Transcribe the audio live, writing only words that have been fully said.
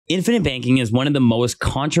Infinite banking is one of the most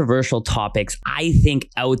controversial topics, I think,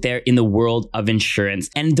 out there in the world of insurance.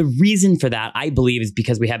 And the reason for that, I believe, is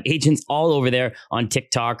because we have agents all over there on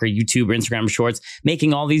TikTok or YouTube or Instagram Shorts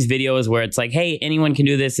making all these videos where it's like, hey, anyone can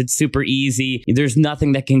do this. It's super easy. There's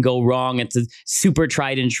nothing that can go wrong. It's a super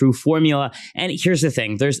tried and true formula. And here's the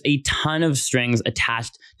thing. There's a ton of strings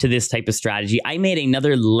attached to this type of strategy. I made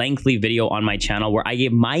another lengthy video on my channel where I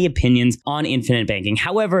gave my opinions on infinite banking.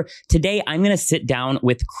 However, today I'm going to sit down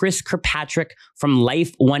with Chris Kirkpatrick from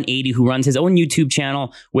Life 180, who runs his own YouTube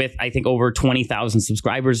channel with, I think, over 20,000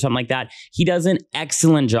 subscribers or something like that. He does an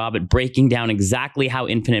excellent job at breaking down exactly how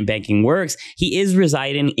infinite banking works. He is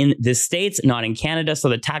residing in the States, not in Canada, so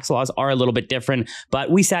the tax laws are a little bit different. But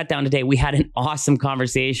we sat down today. We had an awesome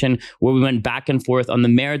conversation where we went back and forth on the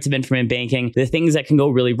merits of infinite banking, the things that can go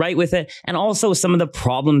really right with it, and also some of the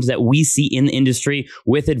problems that we see in the industry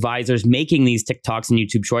with advisors making these TikToks and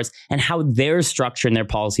YouTube Shorts and how they're structuring their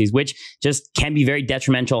policies, which just can be very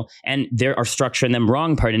detrimental, and they are structuring them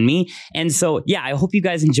wrong, pardon me. And so, yeah, I hope you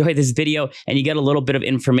guys enjoy this video and you get a little bit of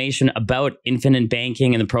information about infinite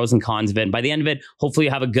banking and the pros and cons of it. And by the end of it, hopefully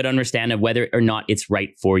you have a good understanding of whether or not it's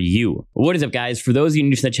right for you. What is up, guys? For those of you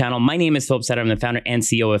new to the channel, my name is Philip Sutter. I'm the founder and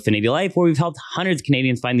CEO of Affinity Life, where we've helped hundreds of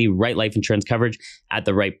Canadians find the right life insurance coverage at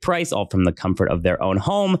the right price, all from the comfort of their own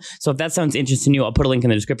home. So if that sounds interesting to you, I'll put a link in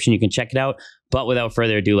the description. You can check it out. But without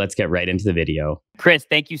further ado, let's get right into the video. Chris,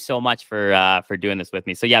 thank you so much for doing this with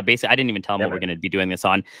me. So yeah, basically, I didn't even tell him what we're going to be doing this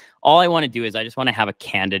on. All I want to do is I just want to have a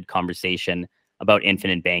candid conversation about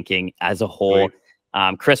infinite banking as a whole.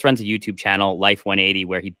 Chris runs a YouTube channel, Life 180,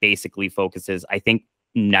 where he basically focuses, I think,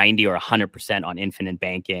 90 or 100% on infinite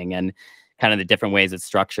banking and kind of the different ways it's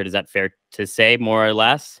structured. Is that fair to say, more or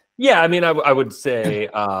less? Yeah, I mean, I would say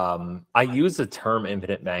I use the term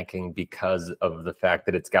infinite banking because of the fact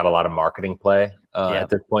that it's got a lot of marketing play at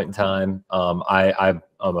this point in time. I'm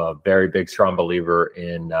a very big, strong believer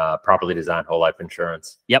in properly designed whole life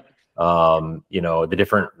insurance. Yep. You know, the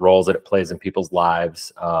different roles that it plays in people's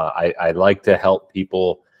lives. I like to help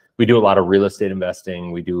people. We do a lot of real estate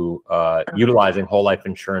investing. We do utilizing whole life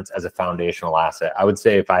insurance as a foundational asset. I would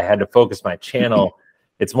say if I had to focus my channel,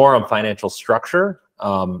 it's more on financial structure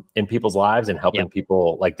in people's lives and helping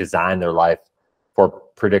people like design their life for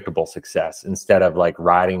predictable success instead of like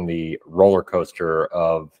riding the roller coaster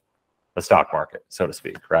of the stock market, so to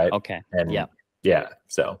speak. Right. Okay. And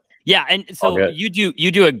so. Yeah, and so you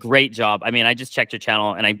do a great job. I mean, I just checked your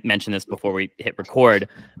channel, and I mentioned this before we hit record,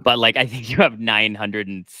 but like I think you have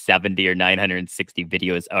 970 or 960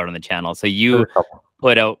 videos out on the channel. So you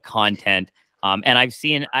put out content, and I've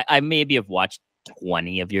seen I maybe have watched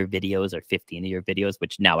 20 of your videos or 15 of your videos,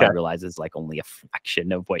 which now I realize is like only a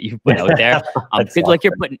fraction of what you put out there. Because like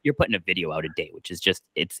you're putting a video out a day, which is just,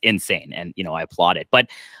 it's insane. And, you know, I applaud it. But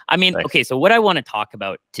I mean, okay, so what I want to talk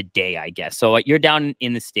about today, I guess. So you're down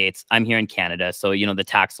in the States, I'm here in Canada. So, you know, the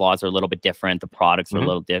tax laws are a little bit different. The products are a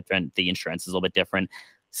little different. The insurance is a little bit different.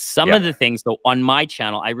 Some of the things, so on my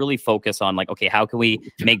channel, I really focus on like, okay, how can we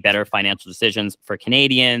make better financial decisions for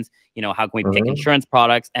Canadians? You know, how can we pick insurance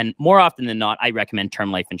products? And more often than not, I recommend term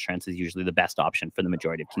life insurance is usually the best option for the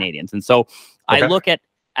majority of Canadians. And so I look at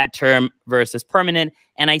term versus permanent,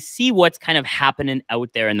 and I see what's kind of happening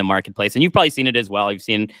out there in the marketplace. And you've probably seen it as well. You've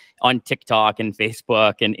seen on TikTok and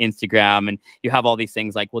Facebook and Instagram, and you have all these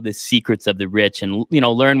things like, well, the secrets of the rich, and, you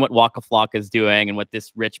know, learn what Waka Flocka is doing and what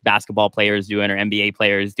this rich basketball player is doing or NBA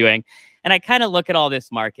player is doing. And I kind of look at all this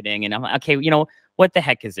marketing and I'm like, okay, you know, what the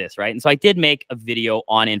heck is this, right? And so I did make a video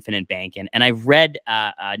on infinite banking, and I read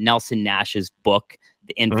Nelson Nash's book,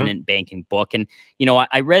 the Infinite Banking book. And, you know,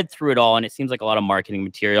 I read through it all, and it seems like a lot of marketing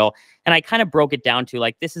material. And I kind of broke it down to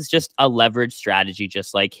like, this is just a leverage strategy,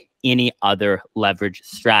 just like any other leverage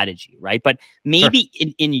strategy, right? But maybe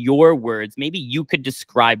in your words, maybe you could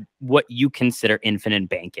describe what you consider infinite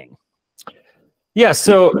banking. Yeah.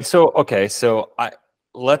 So okay. So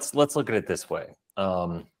let's look at it this way.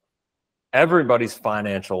 Everybody's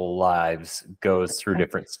financial lives goes through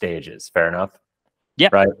different stages. Fair enough. Yeah.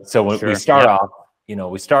 Right. So when we start off, you know,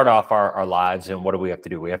 we start off our lives, and what do we have to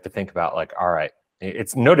do? We have to think about like, all right,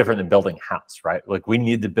 it's no different than building a house, right? Like we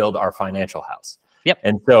need to build our financial house. Yep.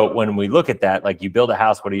 And so when we look at that, like you build a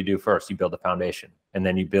house, what do you do first? You build a foundation, and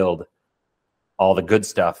then you build all the good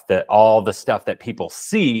stuff, all the stuff that people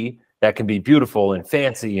see that can be beautiful and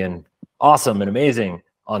fancy and awesome and amazing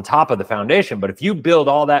on top of the foundation. But if you build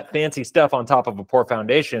all that fancy stuff on top of a poor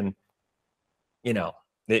foundation, you know,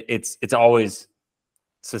 it's always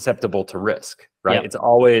susceptible to risk, right? Yep. It's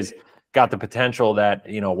always got the potential that,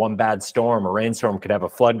 you know, one bad storm or rainstorm could have a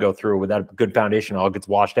flood go through. Without a good foundation, all gets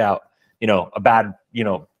washed out. You know, a bad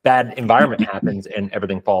environment happens and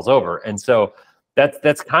everything falls over. And so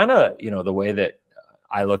that's kind of, you know, the way that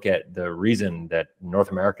I look at the reason that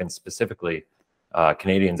North Americans specifically,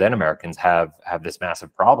 Canadians and Americans have this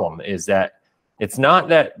massive problem is that it's not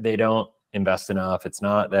that they don't invest enough. It's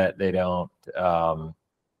not that they don't,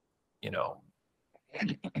 you know,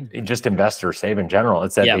 just invest or save in general.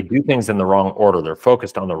 It's that they do things in the wrong order. They're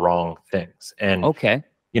focused on the wrong things. And,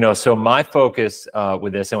 you know, so my focus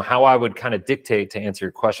with this and how I would kind of dictate to answer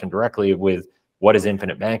your question directly with what is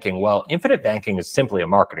infinite banking? Well, infinite banking is simply a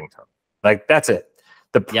marketing term. Like, that's it.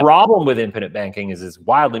 The problem with infinite banking is it's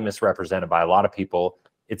wildly misrepresented by a lot of people.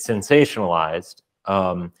 It's sensationalized.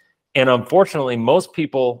 And unfortunately, most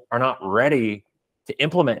people are not ready to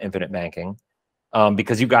implement infinite banking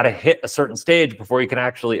because you've got to hit a certain stage before you can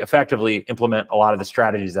actually effectively implement a lot of the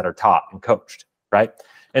strategies that are taught and coached, right?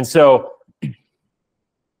 And so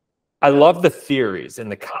I love the theories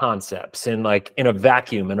and the concepts and like in a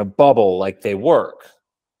vacuum, in a bubble, like they work.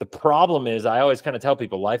 The problem is I always kind of tell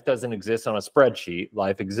people life doesn't exist on a spreadsheet.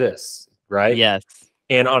 Life exists, right? Yes.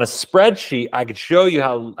 And on a spreadsheet, I could show you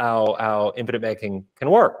how infinite banking can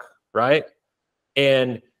work, right?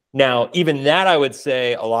 And now even that, I would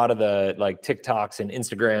say a lot of the like TikToks and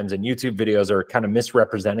Instagrams and YouTube videos are kind of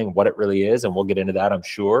misrepresenting what it really is. And we'll get into that, I'm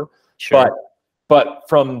sure. But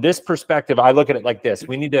from this perspective, I look at it like this.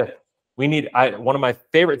 One of my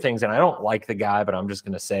favorite things, and I don't like the guy, but I'm just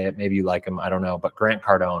going to say it. Maybe you like him. I don't know. But Grant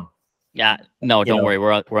Cardone. Yeah. No, don't worry.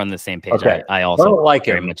 We're on the same page. Okay. I also don't like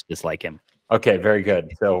very him. much dislike him. Okay. Very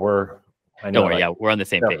good. So don't worry. Yeah. We're on the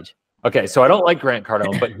same page. Okay. So I don't like Grant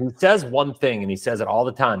Cardone, but he says one thing, and he says it all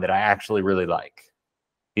the time that I actually really like.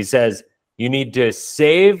 He says, you need to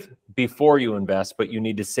save before you invest, but you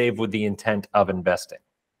need to save with the intent of investing.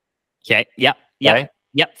 Okay. Yep. Yep. Okay?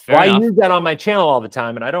 Yep. I use that on my channel all the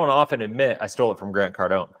time, and I don't often admit I stole it from Grant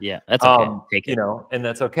Cardone. Yeah, that's okay. Take it. You know, and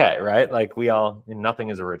that's okay, right? Like nothing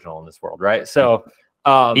is original in this world, right? So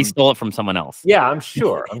he stole it from someone else. Yeah, I'm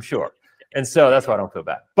sure. And so that's why I don't feel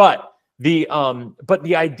bad. But the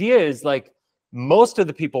idea is like most of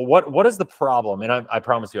the people. What is the problem? And I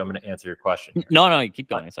promise you, I'm going to answer your question here. No, keep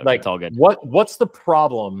going. It's all good. What's the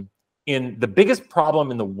problem? In the biggest problem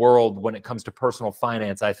in the world when it comes to personal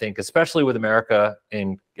finance, I think, especially with America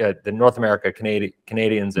and the North America,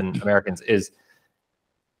 Canadians and Americans, is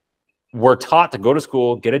we're taught to go to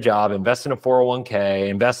school, get a job, invest in a 401k,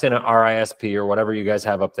 invest in an RISP or whatever you guys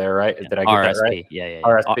have up there, right? Did I get RSP, that right? Yeah.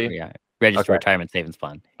 RSP? Yeah. Registered Retirement Savings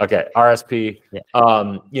Plan. Okay, RSP. Yeah.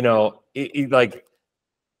 You know,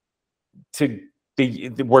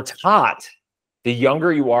 we're taught the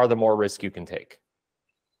younger you are, the more risk you can take.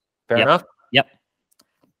 Fair enough? Yep.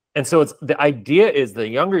 And so the idea is the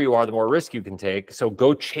younger you are, the more risk you can take. So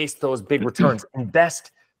go chase those big returns.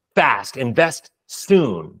 Invest fast. Invest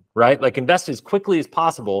soon, right? Like invest as quickly as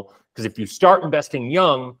possible. Because if you start investing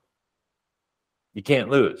young, you can't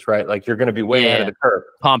lose, right? Like you're going to be way ahead of the curve.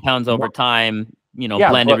 Compounds over time,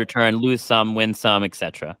 blended return, lose some, win some,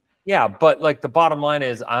 etc. Yeah, but like the bottom line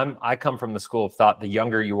is I come from the school of thought, the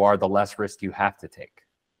younger you are, the less risk you have to take.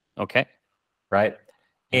 Okay. Right?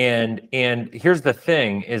 And here's the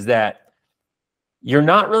thing is that you're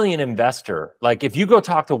not really an investor. Like if you go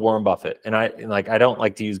talk to Warren Buffett, and I don't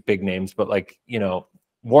like to use big names, but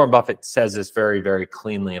Warren Buffett says this very, very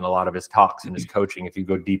cleanly in a lot of his talks and his coaching. If you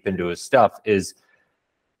go deep into his stuff, is,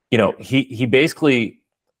 he basically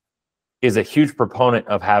is a huge proponent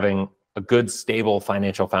of having a good, stable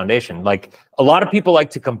financial foundation. Like a lot of people like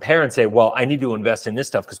to compare and say, well, I need to invest in this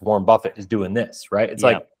stuff because Warren Buffett is doing this, right? It's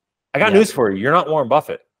like, I got news for you. You're not Warren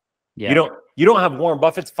Buffett. Yeah. You don't have Warren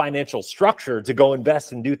Buffett's financial structure to go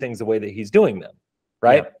invest and do things the way that he's doing them,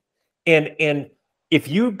 right? Yeah. And if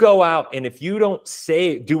you go out and if you don't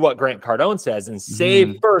do what Grant Cardone says and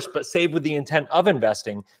save first, but save with the intent of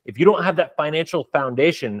investing, if you don't have that financial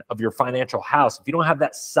foundation of your financial house, if you don't have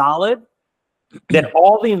that solid, then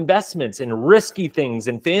all the investments and risky things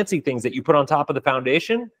and fancy things that you put on top of the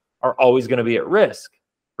foundation are always going to be at risk,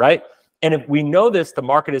 right? And if we know this, the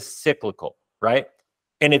market is cyclical, right?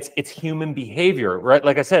 And it's human behavior, right?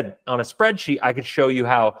 Like I said, on a spreadsheet, I could show you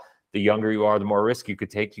how the younger you are, the more risk you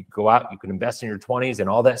could take. You could go out, you could invest in your 20s and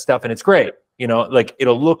all that stuff. And it's great. Like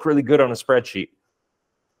it'll look really good on a spreadsheet.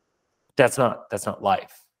 That's not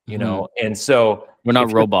life, And so we're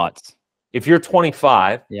not robots. If you're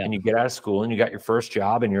 25 and you get out of school and you got your first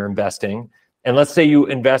job and you're investing, and let's say you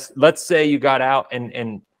got out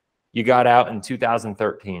and you got out in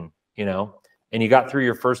 2013, and you got through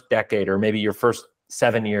your first decade or maybe your first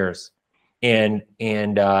 7 years and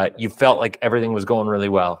you felt like everything was going really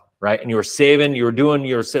well, right? And you were saving,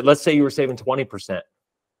 let's say you were saving 20%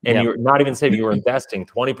 and you're not even saving, you were investing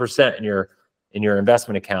 20% and you're in your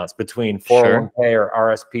investment accounts between Sure. 401k or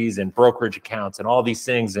RSPs and brokerage accounts and all these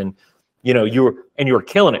things. And, you know, you were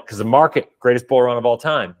killing it because the market, greatest bull run of all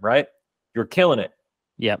time, right? You're killing it.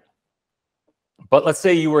 Yep. But let's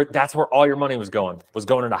say that's where all your money was going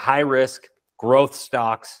into high risk growth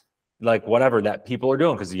stocks, like whatever that people are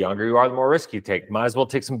doing. Because the younger you are, the more risk you take. Might as well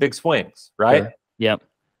take some big swings, right? Sure. Yep.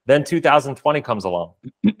 Then 2020 comes along,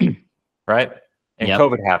 right? And Yep.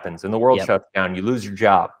 COVID happens and the world Yep. shuts down. You lose your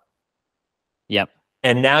job. Yep.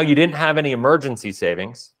 And now you didn't have any emergency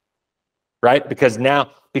savings, right? Because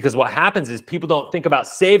what happens is people don't think about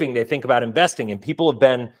saving, they think about investing. And people have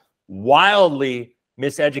been wildly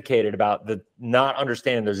miseducated about not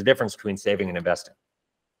understanding there's a difference between saving and investing.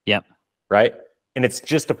 Yep. Right? And it's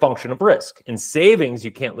just a function of risk. In savings,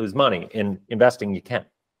 you can't lose money. In investing, you can,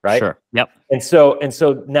 right? Sure. Yep. And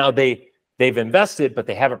so now they've invested, but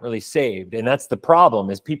they haven't really saved. And that's the problem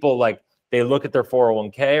is people like, they look at their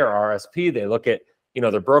 401k or RSP, they look at, you know,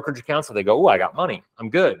 their brokerage accounts, so they go, oh, I got money, I'm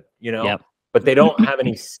good, you know, Yep. but they don't have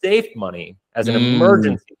any safe money as an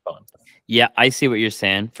emergency fund. Yeah, I see what you're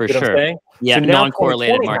saying for You know what I'm sure. saying? Yeah, So now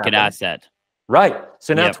non-correlated 2020 market happens. asset. Right.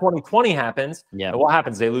 So now Yep. 2020 happens. Yep. And what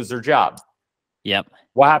happens? They lose their job. Yep.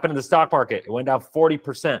 What happened to the stock market? It went down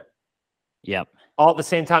 40%. Yep. All at the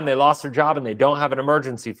same time, they lost their job and they don't have an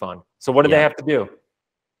emergency fund. So what do they have to do?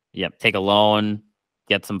 Yep. Take a loan,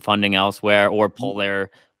 get some funding elsewhere, or pull their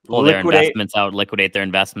investments out, liquidate their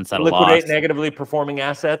investments at a loss. Liquidate negatively performing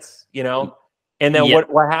assets, you know? And then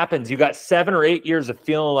what happens? You got 7 or 8 years of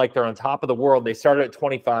feeling like they're on top of the world. They started at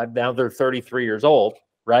 25, now they're 33 years old,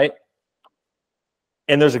 right?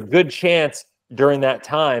 And there's a good chance during that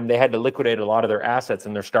time they had to liquidate a lot of their assets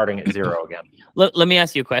and they're starting at zero again. Let me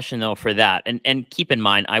ask you a question though for that. And keep in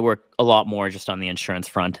mind, I work a lot more just on the insurance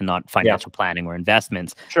front and not financial planning or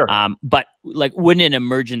investments. Sure. But like, wouldn't an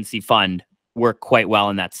emergency fund work quite well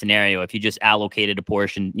in that scenario if you just allocated a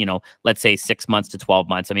portion, you know, let's say 6 months to 12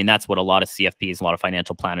 months? I mean, that's what a lot of CFPs, a lot of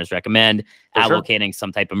financial planners recommend, allocating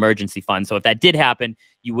some type of emergency fund. So if that did happen,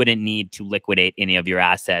 you wouldn't need to liquidate any of your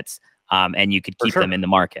assets and you could keep them in the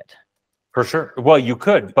market. For sure. Well, you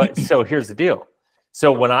could, but so here's the deal.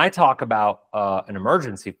 So when I talk about an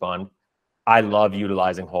emergency fund, I love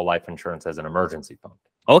utilizing whole life insurance as an emergency fund.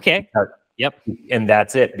 Okay. Yep. And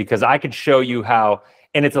that's it, because I could show you how,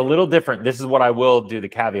 and it's a little different. This is what I will do the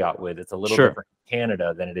caveat with. It's a little different in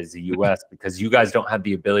Canada than it is the US because you guys don't have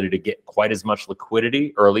the ability to get quite as much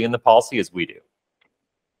liquidity early in the policy as we do.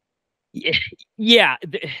 Yeah,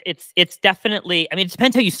 it's definitely, I mean, it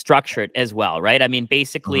depends how you structure it as well, right? I mean,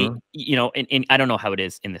 basically, you know, I don't know how it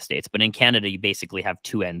is in the States, but in Canada, you basically have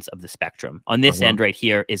two ends of the spectrum. On this end right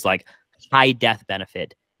here is like high death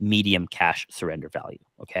benefit, medium cash surrender value.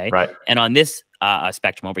 Okay. Right. And on this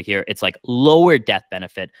spectrum over here, it's like lower death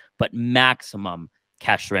benefit, but maximum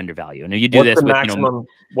cash surrender value. And you do this with maximum,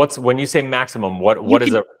 you know, when you say maximum, what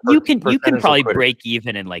is it? You can probably break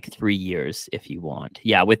even in like 3 years if you want.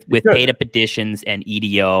 Yeah, with paid up additions and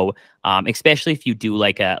EDO, especially if you do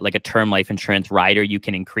like a term life insurance rider, you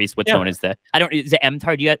can increase what's known as is the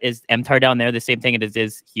MTAR. Is MTAR down there the same thing as it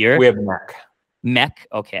is here? We have MEC. MEC.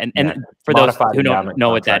 Okay, and for those who don't know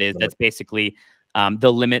what that is, that's basically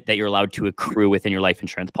the limit that you're allowed to accrue within your life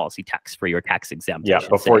insurance policy tax for your tax exempt. Yeah,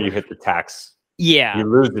 before you hit the tax. Yeah. You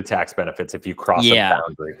lose the tax benefits if you cross a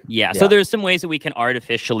boundary. Yeah. So there's some ways that we can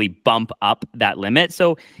artificially bump up that limit.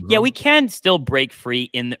 So yeah, we can still break free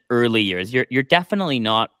in the early years. You're definitely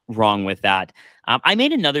not wrong with that. I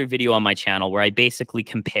made another video on my channel where I basically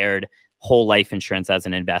compared whole life insurance as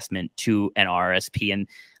an investment to an RSP. And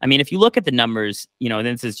I mean, if you look at the numbers, you know,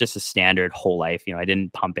 this is just a standard whole life, you know, I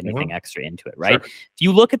didn't pump anything extra into it, right? Sure. If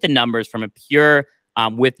you look at the numbers from a pure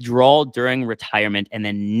withdrawal during retirement and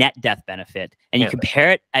then net death benefit, and you compare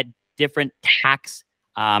it at different tax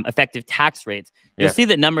effective tax rates, you'll see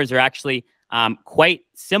that numbers are actually quite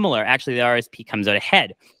similar. Actually, the RSP comes out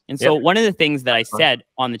ahead. And so one of the things that I said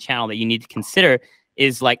on the channel that you need to consider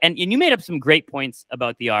is like, and you made up some great points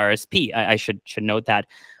about the RSP. I should note that.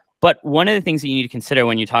 But one of the things that you need to consider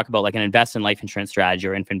when you talk about like an invest in life insurance strategy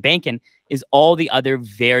or infant banking is all the other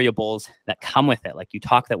variables that come with it. Like you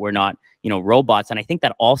talk that we're not, you know, robots. And I think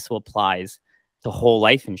that also applies to whole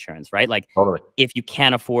life insurance, right? Like if you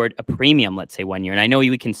can't afford a premium, let's say 1 year, and I know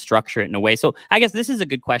we can structure it in a way. So I guess this is a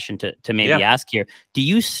good question to maybe ask here. Do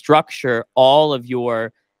you structure all of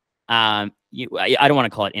your, I don't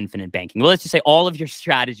want to call it infinite banking. Well, let's just say all of your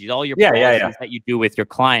strategies, all your policies that you do with your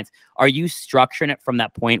clients, are you structuring it from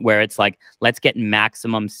that point where it's like, let's get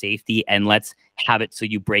maximum safety and let's have it so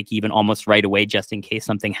you break even almost right away just in case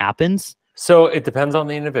something happens? So it depends on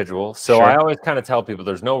the individual. So Sure. I always kind of tell people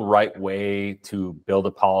there's no right way to build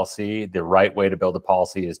a policy. The right way to build a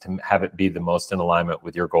policy is to have it be the most in alignment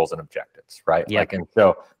with your goals and objectives, right? Yep. Like, and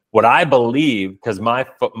so what I believe, because my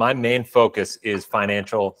main focus is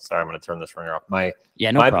financial. Sorry, I'm going to turn this ringer off. My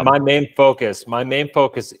main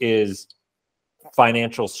focus is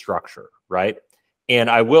financial structure, right? And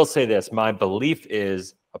I will say this, my belief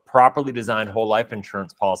is a properly designed whole life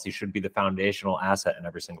insurance policy should be the foundational asset in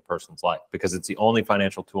every single person's life, because it's the only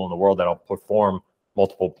financial tool in the world that'll perform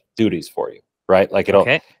multiple duties for you, right? Like it'll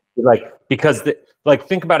think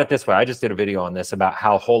about it this way. I just did a video on this about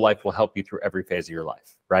how whole life will help you through every phase of your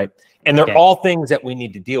life, right? And they're all things that we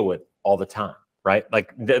need to deal with all the time, right?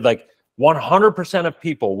 Like 100% of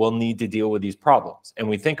people will need to deal with these problems. And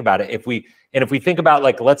we think about it, if we think about,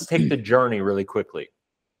 like, let's take the journey really quickly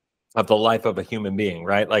of the life of a human being,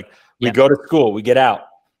 right? Like we go to school, we get out,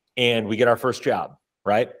 and we get our first job,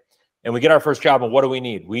 right? And we get our first job, and what do we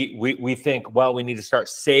need? We think, well, we need to start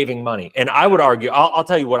saving money. And I would argue, I'll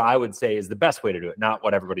tell you what I would say is the best way to do it, not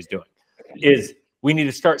what everybody's doing, is we need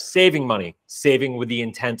to start saving money, saving with the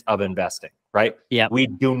intent of investing, right? Yeah. We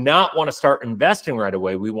do not want to start investing right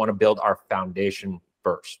away. We want to build our foundation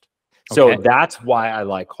first. So that's why I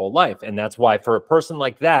like whole life. And that's why for a person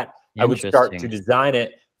like that, I would start to design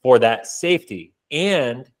it for that safety.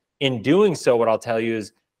 And in doing so, what I'll tell you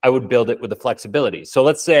is I would build it with the flexibility. So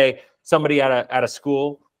let's say somebody at a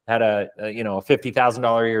school had a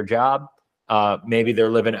 $50,000 a year job. Maybe they're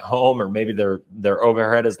living at home, or maybe their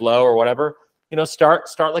overhead is low or whatever. Start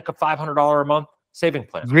like a $500 a month saving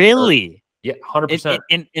plan. Really? Yeah, 100%.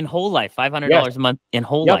 In whole life, $500 a month in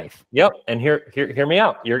whole life. Yep. And hear me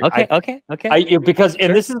out. Okay. Because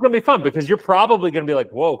this is going to be fun, because you're probably going to be like,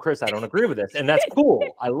 whoa, Chris, I don't agree with this. And that's cool.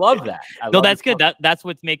 I love that. That's good. That's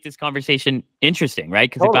what makes this conversation interesting, right?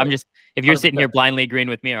 Because if you're 100%. Sitting here blindly agreeing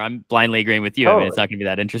with me, or I'm blindly agreeing with you, I mean, it's not going to be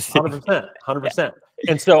that interesting. 100%.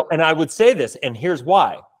 And I would say this, and here's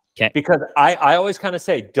why. Okay. Because I always kind of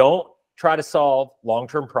say, don't try to solve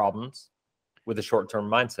long-term problems with a short-term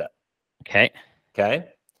mindset. Okay.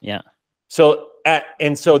 Yeah. So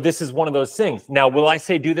this is one of those things. Now, will I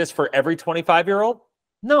say do this for every 25-year-old?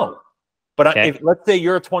 No. But if let's say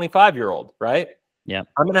you're a 25-year-old, right? Yeah.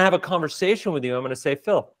 I'm going to have a conversation with you. I'm going to say,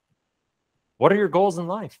 Phil, what are your goals in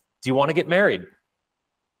life? Do you want to get married?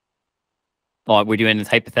 Oh, we're doing this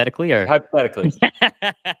hypothetically, or hypothetically? Sure.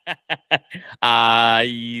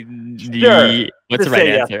 What's the right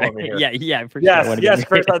answer? Yeah, for sure. Yes,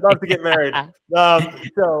 Chris, I'd love to get married.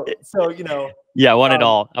 Yeah, I want it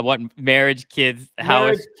all. I want marriage, kids,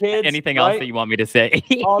 house, kids, anything else that you want me to say.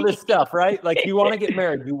 All this stuff, right? Like, you want to get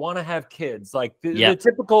married, you want to have kids, like the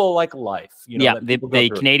typical life.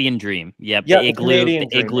 The Canadian dream. Yep. Yeah, the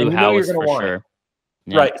igloo house for sure.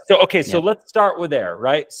 Yeah. Right. So let's start with there,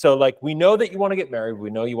 right? So we know that you want to get married. We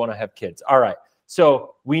know you want to have kids. All right.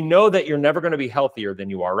 So we know that you're never going to be healthier than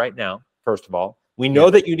you are right now. First of all, we know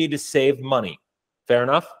that you need to save money. Fair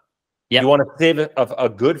enough? Yeah. You want to save a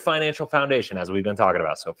good financial foundation, as we've been talking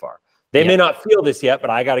about so far. They may not feel this yet, but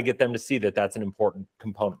I got to get them to see that that's an important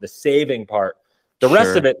component. The saving part, the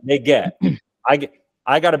rest of it, they get.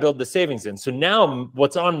 I got to build the savings in. So now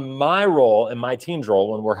what's on my role and my team's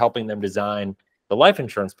role when we're helping them design the life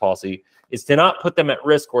insurance policy is to not put them at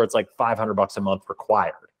risk where it's like $500 a month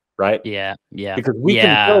required, right? Yeah. Because we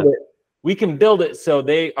can build it. We can build it so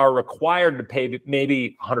they are required to pay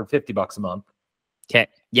maybe $150 a month. Okay.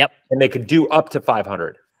 Yep. And they could do up to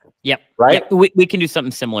 500. Yep. Right. Yep. We can do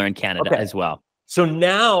something similar in Canada as well. So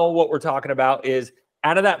now what we're talking about is,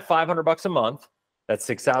 out of that $500 a month, that's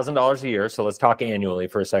 $6,000 a year. So let's talk annually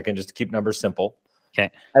for a second, just to keep numbers simple.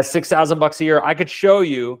 Okay. At $6,000 a year, I could show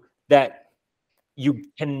you that you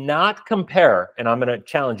cannot compare, and I'm going to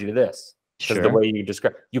challenge you to this, because the way you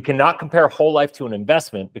describe, you cannot compare whole life to an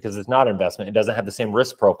investment, because it's not an investment. It doesn't have the same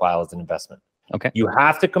risk profile as an investment. Okay. You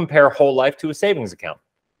have to compare whole life to a savings account.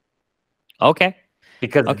 Okay.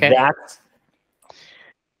 Because that's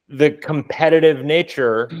the competitive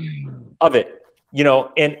nature of it.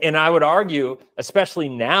 And I would argue, especially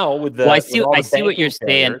now with the. Well, I see what you're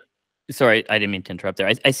saying. Sorry, I didn't mean to interrupt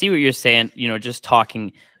there. I see what you're saying. Just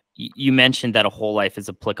talking. You mentioned that a whole life is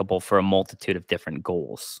applicable for a multitude of different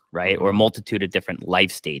goals, right? Or a multitude of different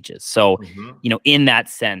life stages. So, in that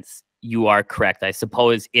sense, you are correct. I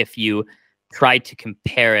suppose if you try to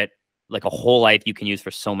compare it, like a whole life you can use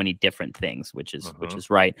for so many different things, which is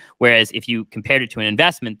right. Whereas if you compared it to an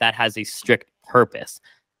investment, that has a strict purpose.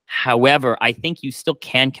 However, I think you still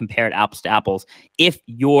can compare it apples to apples if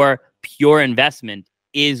your pure investment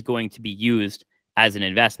is going to be used as an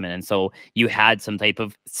investment. And so you had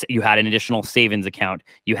you had an additional savings account,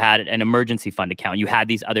 you had an emergency fund account, you had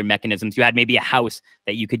these other mechanisms, you had maybe a house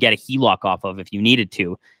that you could get a HELOC off of if you needed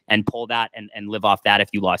to, and pull that and live off that if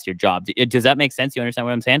you lost your job. Does that make sense? You understand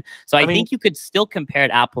what I'm saying? So I think you could still compare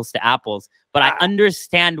it apples to apples, but I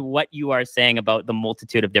understand what you are saying about the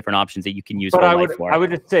multitude of different options that you can use. But I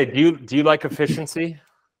would just say, do you like efficiency?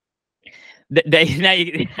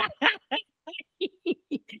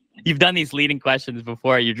 You've done these leading questions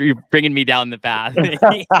before. You're bringing me down the path.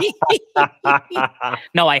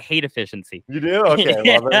 No, I hate efficiency. You do? Okay.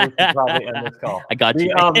 Well, then we should probably end this call. I got you.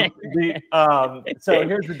 So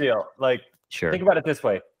here's the deal. Like, think about it this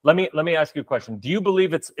way. Let me ask you a question. Do you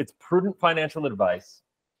believe it's prudent financial advice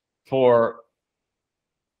for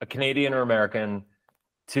a Canadian or American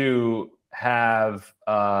to have,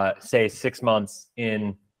 say, 6 months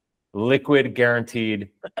in liquid guaranteed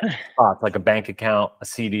spots, like a bank account, a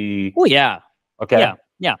CD? Oh yeah. Okay.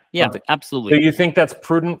 Yeah. Absolutely. So you think that's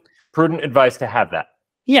prudent advice to have that?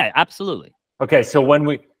 Yeah, absolutely. Okay. So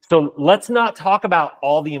let's not talk about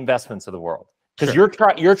all the investments of the world, because you're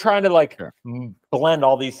trying to like blend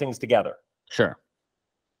all these things together. Sure.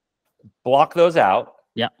 Block those out.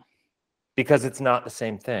 Yeah. Because it's not the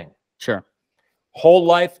same thing. Sure. Whole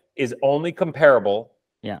life is only comparable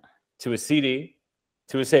to a CD,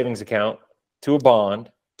 to a savings account, to a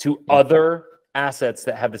bond, to other assets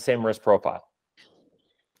that have the same risk profile.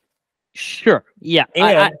 Sure. Yeah.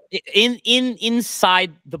 And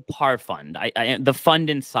inside the par fund, the fund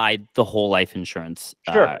inside the whole life insurance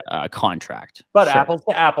contract. But apples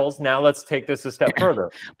to apples. Now let's take this a step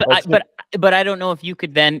further. But I don't know if you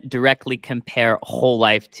could then directly compare whole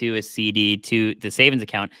life to a CD to the savings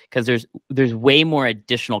account, because there's way more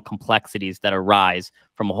additional complexities that arise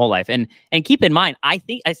from a whole life. And keep in mind, I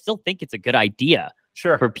still think it's a good idea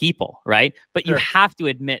for people, right? But you have to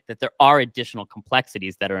admit that there are additional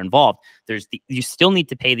complexities that are involved. You still need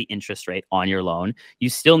to pay the interest rate on your loan. You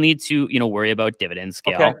still need to, worry about dividend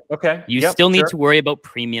scale. Okay. You still need to worry about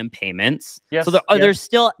premium payments. Yes. So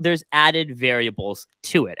there's added variables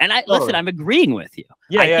to it. And listen, I'm agreeing with you.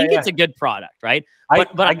 I think it's a good product, right?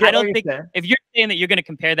 But I don't think if you're saying that you're going to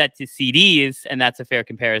compare that to CDs, and that's a fair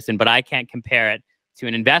comparison, but I can't compare it to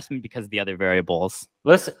an investment because of the other variables.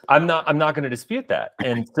 Listen, I'm not going to dispute that.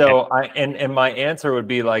 And so and my answer would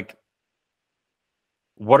be like,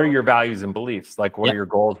 what are your values and beliefs? Like, what are your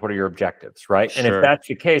goals? What are your objectives? Right. And if that's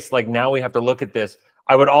the case, like, now we have to look at this.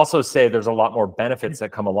 I would also say there's a lot more benefits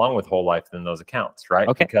that come along with whole life than those accounts. Right.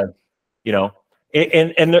 Okay. Because,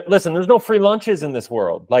 listen, there's no free lunches in this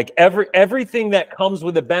world. Like, everything that comes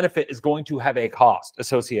with a benefit is going to have a cost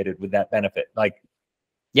associated with that benefit. Like,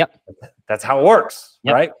 that's how it works,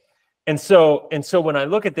 right? And so when I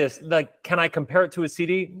look at this, like, can I compare it to a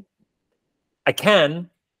CD? I can,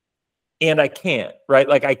 and I can't, right?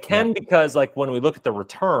 Like, I can because, like, when we look at the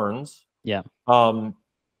returns, a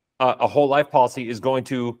whole life policy is going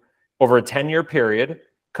to, over a 10-year period,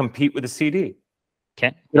 compete with a CD.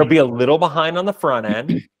 Okay, it'll be a little behind on the front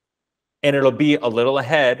end, and it'll be a little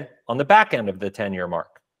ahead on the back end of the 10-year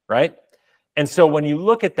mark, right? And so when you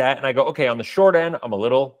look at that, and I go, okay, on the short end, I'm a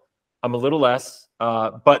little less,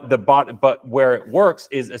 but where it works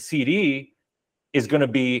is a CD is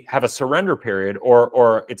going to have a surrender period,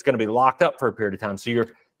 or it's going to be locked up for a period of time. So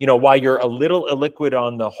while you're a little illiquid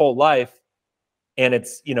on the whole life, and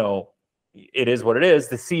it's, it is what it is.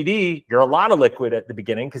 The CD, you're a lot of liquid at the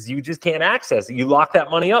beginning because you just can't access it. You lock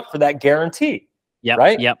that money up for that guarantee. Yeah.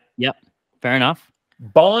 Right. Yep. Fair enough.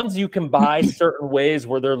 Bonds you can buy certain ways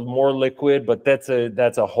where they're more liquid, but that's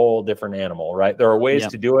a whole different animal, right? There are ways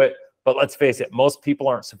to do it, but let's face it, most people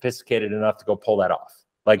aren't sophisticated enough to go pull that off.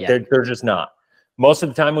 Like, they're just not. Most of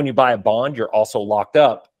the time when you buy a bond, you're also locked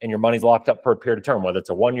up, and your money's locked up for a period of term, whether it's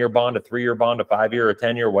a 1-year bond, a 3-year bond, a 5-year, a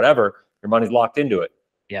 10-year, whatever, your money's locked into it.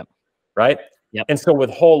 Yep. Right? Yep. And so with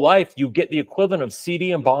whole life, you get the equivalent of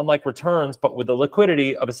CD and bond-like returns, but with the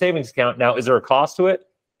liquidity of a savings account. Now, is there a cost to it?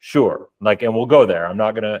 Sure. Like, and we'll go there. I'm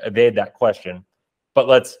not going to evade that question, but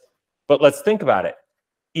let's think about it.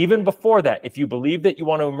 Even before that, if you believe that you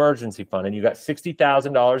want an emergency fund and you got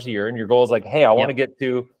 $60,000 a year, and your goal is like, hey, I want to get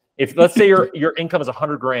to, if let's say your income is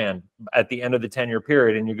 $100,000 at the end of the 10-year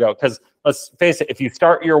period, and you go, because let's face it, if you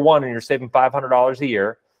start year one and you're saving $500 a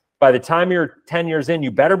year, by the time you're 10 years in, you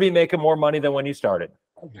better be making more money than when you started,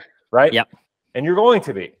 right? Yep. And you're going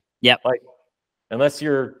to be. Yep. Like, unless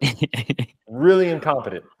you're really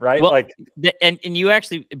incompetent, right? Well, like, and you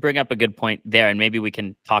actually bring up a good point there, and maybe we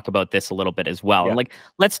can talk about this a little bit as well. Yeah. Like,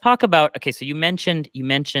 let's talk about, okay, so you mentioned,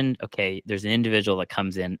 okay, there's an individual that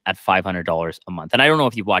comes in at $500 a month, and I don't know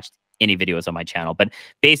if you've watched any videos on my channel. But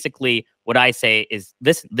basically, what I say is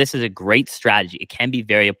this is a great strategy. It can be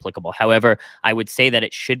very applicable. However, I would say that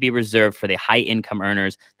it should be reserved for the high income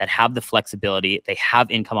earners that have the flexibility, they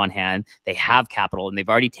have income on hand, they have capital, and they've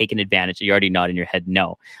already taken advantage. You already nodding your head.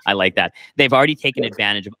 No, I like that. They've already taken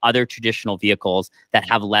advantage of other traditional vehicles that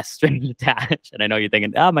have less strings attached. And I know you're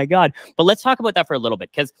thinking, oh my God, but let's talk about that for a little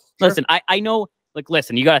bit. Because listen, I know, like,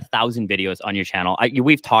 listen, you got 1,000 videos on your channel.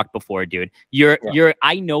 We've talked before, dude.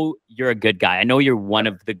 I know you're a good guy. I know you're one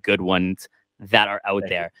of the good ones that are out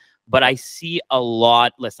there. But I see a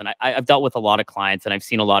lot. Listen, I've dealt with a lot of clients, and I've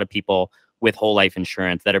seen a lot of people with whole life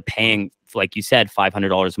insurance that are paying, like you said,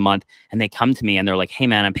 $500 a month. And they come to me and they're like, hey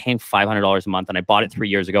man, I'm paying $500 a month and I bought it 3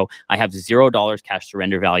 years ago. I have $0 cash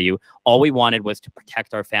surrender value. All we wanted was to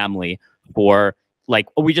protect our family for, like,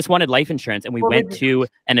 we just wanted life insurance. And we went to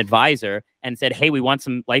an advisor and said, hey, we want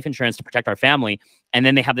some life insurance to protect our family. And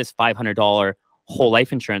then they have this $500 whole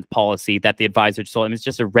life insurance policy that the advisor sold. And it's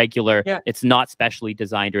just a regular, it's not specially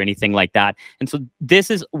designed or anything like that. And so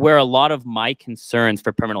this is where a lot of my concerns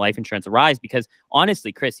for permanent life insurance arise, because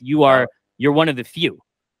honestly, Chris, you're one of the few.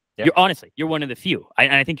 You're one of the few.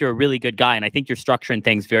 I think you're a really good guy, and I think you're structuring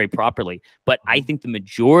things very properly. But I think the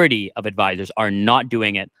majority of advisors are not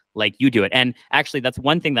doing it like you do it. And actually, that's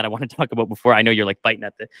one thing that I want to talk about before. I know you're like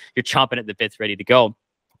you're chomping at the bits, ready to go.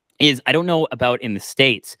 Is I don't know about in the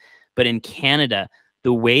States, but in Canada,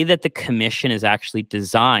 the way that the commission is actually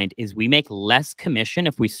designed is we make less commission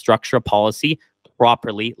if we structure a policy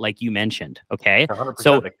properly, like you mentioned. Okay.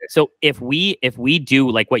 So if we do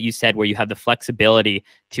like what you said, where you have the flexibility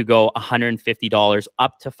to go $150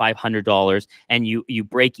 up to $500, and you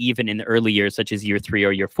break even in the early years, such as year 3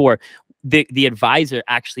 or year 4, the advisor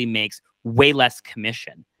actually makes way less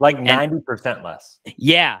commission, like 90% less.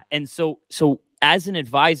 Yeah. And so as an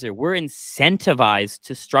advisor, we're incentivized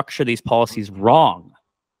to structure these policies wrong,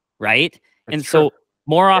 right? And so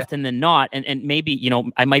more often than not, and maybe, you know,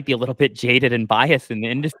 I might be a little bit jaded and biased in the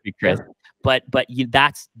industry, Chris, but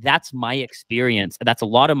that's my experience. That's a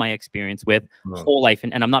lot of my experience with whole life.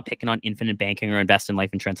 And I'm not picking on infinite banking or invest in life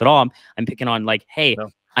insurance at all. I'm picking on, like, hey,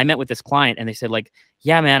 I met with this client and they said, like,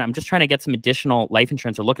 yeah, man, I'm just trying to get some additional life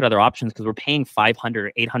insurance or look at other options because we're paying $500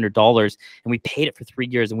 or $800 and we paid it for 3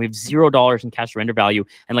 years and we have $0 in cash surrender value.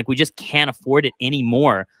 And like, we just can't afford it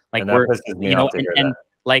anymore. Like, we're, you know, and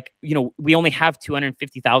like, you know, we only have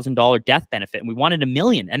 $250,000 death benefit and we wanted $1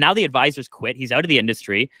 million. And now the advisor's quit. He's out of the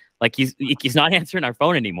industry. Like, he's not answering our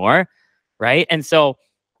phone anymore. Right. And so,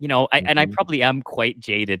 you know, I probably am quite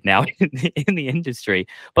jaded now in the industry,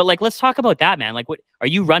 but like, let's talk about that, man. Like, what are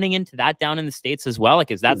you running into that down in the States as well? Like,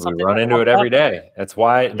 is that something? We run into it every day. That's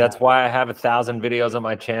why I have 1,000 videos on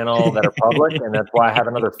my channel that are public, and that's why I have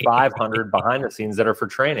another 500 behind the scenes that are for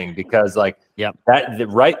training, because like, that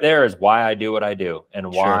right there is why I do what I do,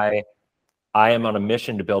 and why I am on a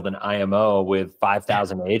mission to build an IMO with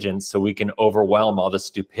 5,000 agents, so we can overwhelm all the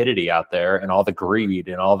stupidity out there and all the greed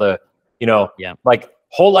and all the, you know, like,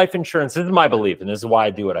 whole life insurance, this is my belief, and this is why I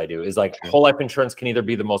do what I do, is like, whole life insurance can either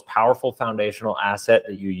be the most powerful foundational asset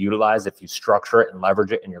that you utilize if you structure it and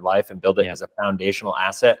leverage it in your life and build it as a foundational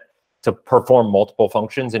asset to perform multiple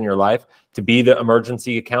functions in your life, to be the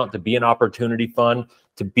emergency account, to be an opportunity fund,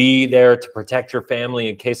 to be there to protect your family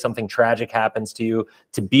in case something tragic happens to you,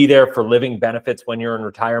 to be there for living benefits when you're in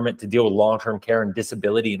retirement, to deal with long-term care and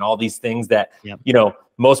disability and all these things that, you know,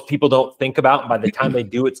 most people don't think about. And by the time they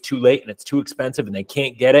do, it's too late and it's too expensive and they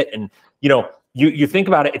can't get it. And, you know, you think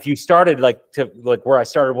about it, if you started like where I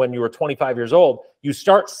started when you were 25 years old, you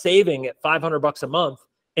start saving at $500 a month,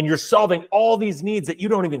 and you're solving all these needs that you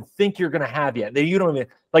don't even think you're going to have yet. That you don't even,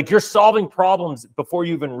 like, you're solving problems before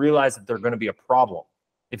you even realize that they're going to be a problem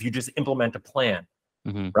if you just implement a plan,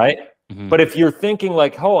 right? But if you're thinking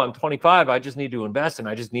like, oh, I'm 25, I just need to invest and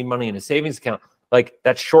I just need money in a savings account, like,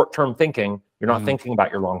 that's short-term thinking. You're not thinking about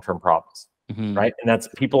your long-term problems, right? And that's,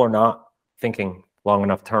 people are not thinking long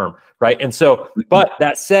enough term, right? And so, but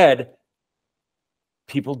that said,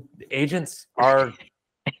 agents are,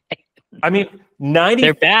 I mean,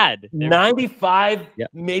 they're bad. 95,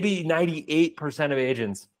 maybe 98% of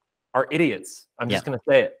agents are idiots. I'm just going to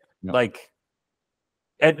say it. Like,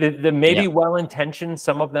 the maybe well-intentioned,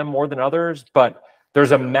 some of them more than others, but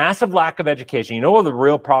there's a massive lack of education. You know where the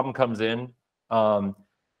real problem comes in?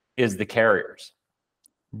 Is the carriers.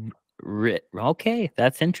 Okay,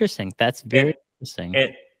 that's interesting. That's very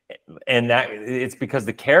interesting. And that it's because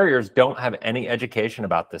the carriers don't have any education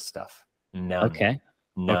about this stuff. None. Okay.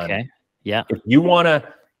 None. Okay. Yeah. If you want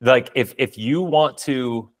to, like, if you want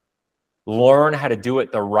to learn how to do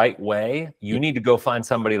it the right way, you need to go find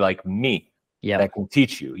somebody like me that can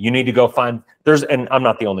teach you. You need to go find, and I'm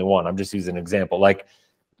not the only one. I'm just using an example. Like,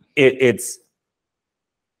 there's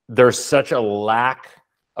such a lack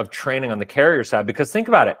of training on the carrier side, because think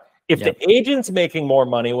about it. If the agent's making more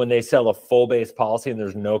money when they sell a full base policy and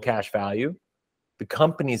there's no cash value, the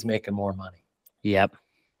company's making more money. Yep.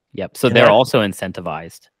 So they're also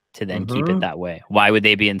incentivized to then keep it that way. Why would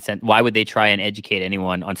they be Why would they try and educate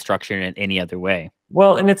anyone on structuring it any other way?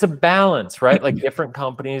 Well, and it's a balance, right? Like different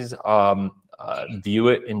companies view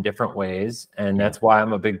it in different ways. And that's why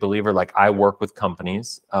I'm a big believer. Like I work with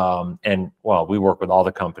companies and well, we work with all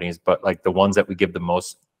the companies, but like the ones that we give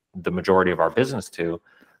the majority of our business to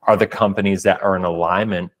are the companies that are in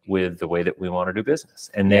alignment with the way that we want to do business.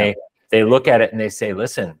 And they look at it and they say,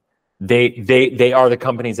 listen, they are the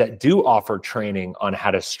companies that do offer training on how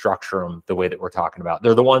to structure them the way that we're talking about.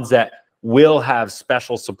 They're the ones that will have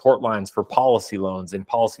special support lines for policy loans and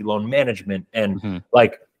policy loan management and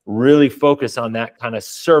like really focus on that kind of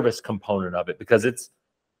service component of it, because it's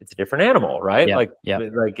a different animal, right?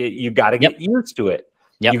 You got to get used to it.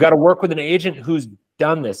 You got to work with an agent who's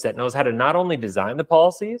done this, that knows how to not only design the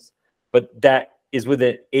policies, but that is with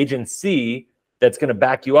an agency that's going to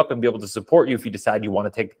back you up and be able to support you if you decide you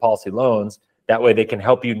want to take the policy loans. That way they can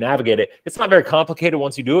help you navigate it. It's not very complicated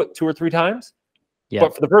once you do it 2 or 3 times.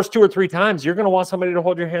 But for the first 2 or 3 times, you're going to want somebody to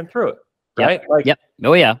hold your hand through it. Right? Like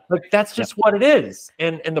that's just what it is.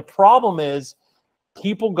 And the problem is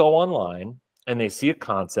people go online and they see a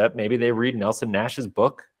concept. Maybe they read Nelson Nash's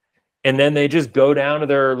book, and then they just go down to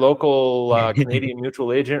their local Canadian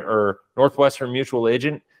mutual agent or Northwestern mutual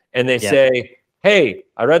agent, and they say, hey,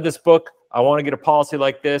 I read this book. I want to get a policy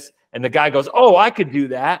like this. And the guy goes, oh, I could do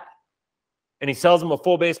that. And he sells them a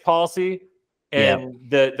full base policy. And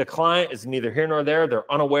the client is neither here nor there. They're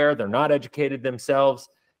unaware. They're not educated themselves.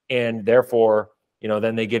 And therefore,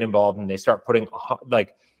 then they get involved and they start putting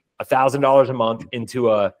like $1,000 a month into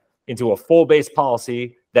a full base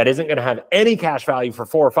policy that isn't going to have any cash value for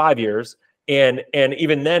 4 or 5 years. And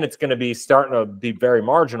even then it's going to be starting to be very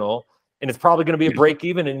marginal. And it's probably going to be a break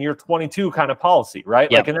even in year 22 kind of policy, right?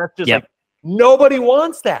 Like, and that's just like, nobody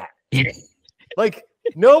wants that. Like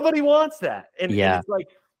nobody wants that. And it's like,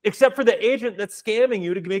 except for the agent that's scamming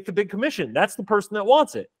you to make the big commission. That's the person that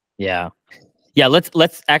wants it.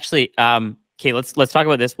 Let's actually let's talk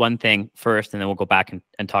about this one thing first, and then we'll go back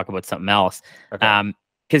and talk about something else.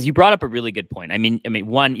 Because you brought up a really good point. I mean,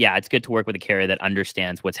 one, it's good to work with a carrier that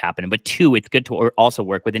understands what's happening, but 2, it's good to also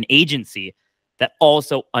work with an agency that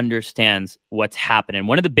also understands what's happening.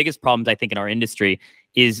 One of the biggest problems I think in our industry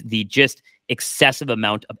is the just excessive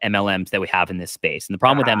amount of MLMs that we have in this space. And the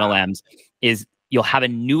problem with MLMs is you'll have a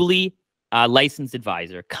newly licensed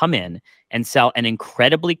advisor come in and sell an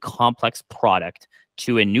incredibly complex product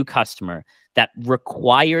to a new customer that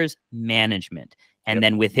requires management. And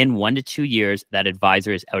then within 1 to 2 years, that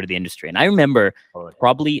advisor is out of the industry. And I remember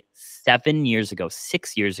probably 7 years ago,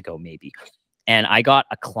 6 years ago, maybe. And I got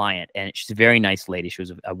a client, and she's a very nice lady. She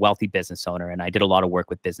was a wealthy business owner, and I did a lot of work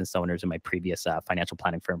with business owners in my previous financial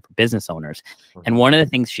planning firm for business owners. And one of the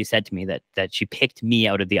things she said to me that she picked me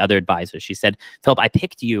out of the other advisors, she said, Philip, I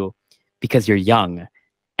picked you because you're young,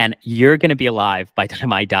 and you're going to be alive by the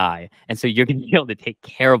time I die. And so you're going to be able to take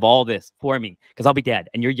care of all this for me, because I'll be dead,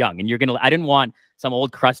 and you're young, and I didn't want some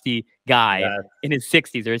old crusty guy in his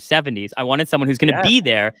 60s or his 70s. I wanted someone who's going to be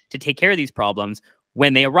there to take care of these problems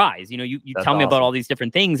when they arise. You tell me about all these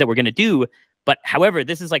different things that we're going to do, but however,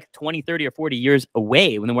 this is like 20, 30 or 40 years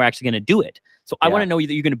away when we're actually going to do it. So I want to know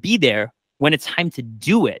that you're going to be there when it's time to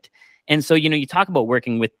do it. And so, you talk about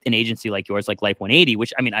working with an agency like yours, like Life 180,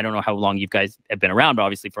 which, I mean, I don't know how long you guys have been around, but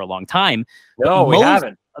obviously for a long time. No, we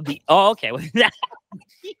haven't. Okay.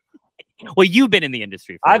 Well, you've been in the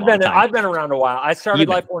industry for a long time. I've been around a while. I started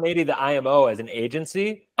Life 180, the IMO, as an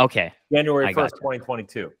agency. January 1st,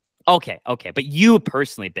 2022. Okay. But you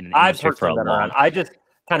personally been in the industry for a long time. I just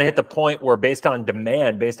kind of hit the point where, based on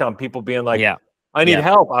demand, based on people being like, I need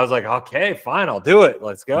help, I was like, okay, fine, I'll do it.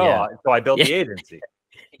 Let's go. So I built the agency.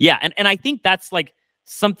 And I think that's like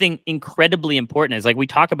something incredibly important. Is like, we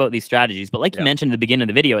talk about these strategies, but like you mentioned at the beginning of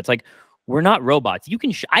the video, it's like, we're not robots.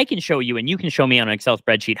 I can show you, and you can show me on an Excel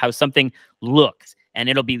spreadsheet how something looks, and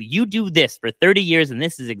it'll be, you do this for 30 years, and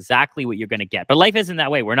this is exactly what you're going to get. But life isn't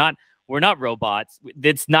that way. We're not robots.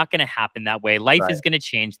 It's not going to happen that way. Life is going to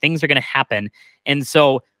change. Things are going to happen. And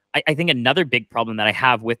so I think another big problem that I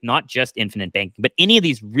have with not just infinite banking, but any of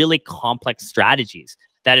these really complex strategies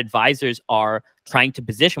that advisors are trying to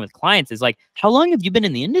position with clients is like, how long have you been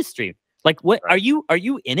in the industry? Like, what are you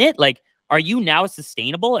in it? Like, are you now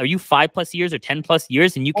sustainable? Are you 5+ years or 10+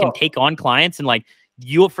 years, and you can take on clients and like,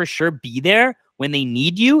 you'll for sure be there when they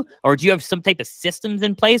need you? Or do you have some type of systems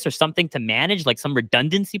in place or something to manage, like some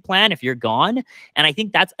redundancy plan if you're gone? And I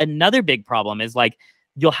think that's another big problem, is like,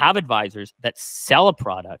 you'll have advisors that sell a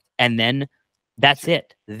product and then that's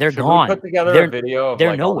it. They're Should gone. we put together they're, a video of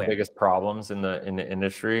they're like all nowhere. the biggest problems in the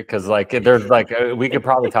industry? Because like there's like we could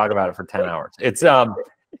probably talk about it for 10 hours. It's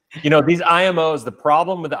you know, these IMOs, the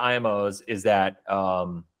problem with the IMOs is that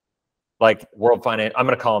like World Finance, I'm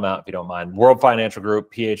going to call them out if you don't mind. World Financial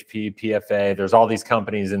Group, PHP, PFA. There's all these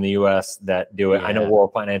companies in the US that do it. I know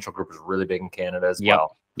World Financial Group is really big in Canada as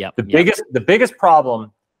well. The biggest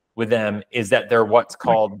problem with them is that they're what's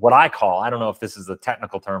called, what I call, I don't know if this is a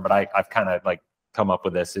technical term, but I've kind of like come up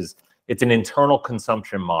with this, is it's an internal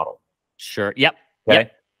consumption model. Sure.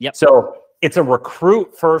 Okay. So it's a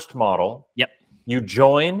recruit first model. You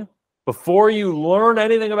join before you learn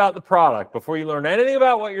anything about the product, before you learn anything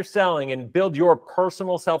about what you're selling and build your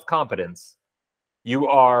personal self-competence. You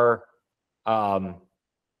are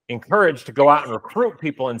encouraged to go out and recruit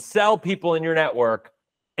people and sell people in your network.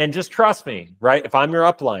 And just trust me, right? If I'm your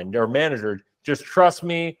upline or manager, just trust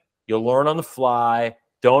me. You'll learn on the fly.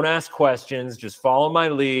 Don't ask questions. Just follow my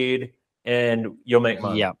lead and you'll make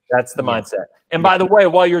money. That's the mindset. And by the way,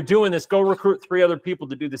 while you're doing this, go recruit 3 other people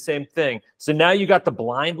to do the same thing. So now you got the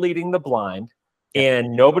blind leading the blind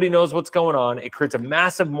and nobody knows what's going on. It creates a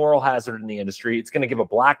massive moral hazard in the industry. It's going to give a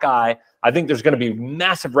black eye. I think there's going to be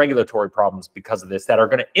massive regulatory problems because of this that are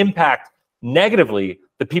going to impact negatively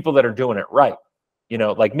the people that are doing it right. You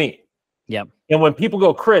know, like me. And when people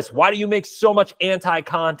go, Chris, why do you make so much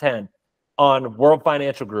anti-content on World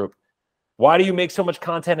Financial Group? Why do you make so much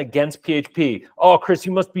content against PHP? Oh, Chris,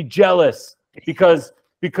 you must be jealous because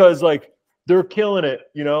like they're killing it,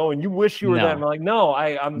 you know, and you wish you were them. I'm like, no,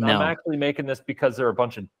 I'm actually making this because they're a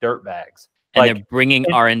bunch of dirtbags. And they're bringing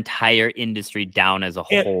our entire industry down as a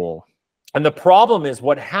whole. And the problem is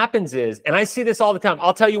what happens is, and I see this all the time.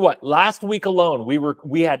 I'll tell you what, last week alone,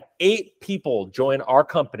 we had 8 people join our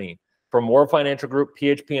company from World Financial Group,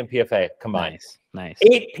 PHP, and PFA combined. Nice.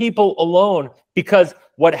 8 people alone, because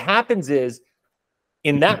what happens is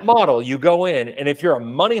in that model, you go in, and if you're a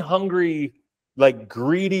money hungry, like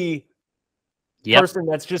greedy person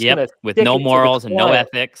that's just gonna with no morals and no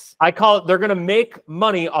ethics, I call it, they're gonna make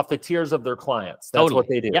money off the tears of their clients. That's what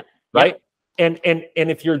they do, right? And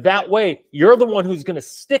if you're that way, you're the one who's going to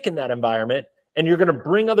stick in that environment and you're going to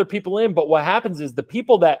bring other people in. But what happens is the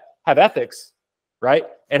people that have ethics, right,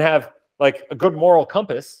 and have like a good moral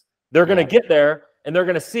compass, they're going to get there and they're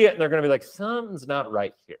going to see it and they're going to be like, something's not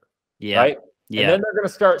right here. Right. And then they're going to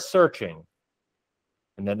start searching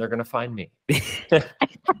and then they're going to find me. Because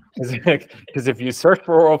if you search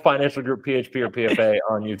for World Financial Group, PHP, or PFA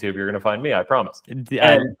on YouTube, you're going to find me. I promise.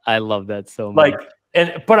 I love that so much. But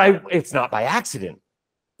it's not by accident.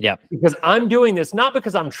 Because I'm doing this not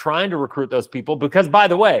because I'm trying to recruit those people, because by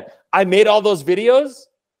the way, I made all those videos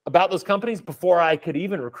about those companies before I could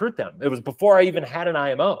even recruit them. It was before I even had an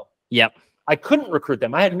IMO. I couldn't recruit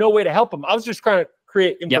them. I had no way to help them. I was just trying to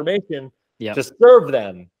create information to serve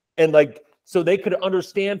them and like so they could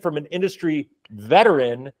understand from an industry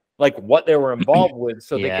veteran like what they were involved with,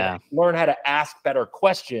 so they could learn how to ask better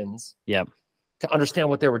questions to understand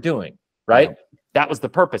what they were doing. Right. That was the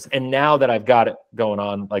purpose. And now that I've got it going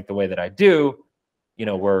on like the way that I do, you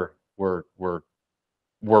know, we're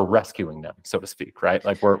rescuing them, so to speak, right?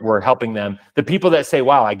 Like we're helping them. The people that say,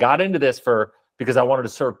 wow, I got into this because I wanted to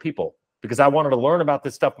serve people, because I wanted to learn about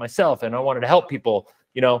this stuff myself and I wanted to help people,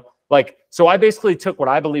 you know, like, so I basically took what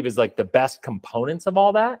I believe is like the best components of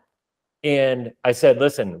all that. And I said,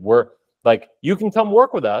 listen, we're like, you can come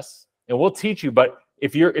work with us and we'll teach you, but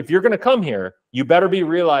if you're going to come here, you better be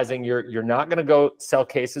realizing you're not going to go sell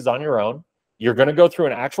cases on your own. You're going to go through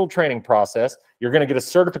an actual training process. You're going to get a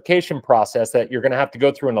certification process that you're going to have to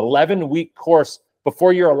go through an 11-week course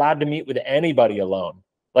before you're allowed to meet with anybody alone.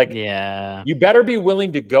 Like, you better be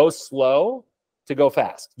willing to go slow to go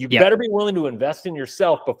fast. You better be willing to invest in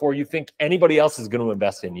yourself before you think anybody else is going to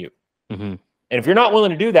invest in you. And if you're not willing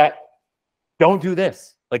to do that, don't do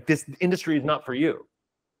this. Like, this industry is not for you.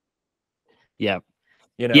 You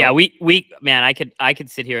know? Man, I could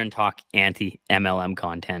sit here and talk anti MLM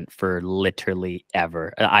content for literally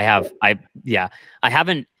ever. I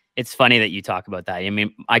haven't. It's funny that you talk about that. I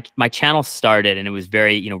mean, my channel started and it was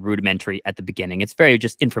very, rudimentary at the beginning. It's very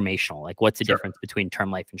just informational. Like, what's the difference between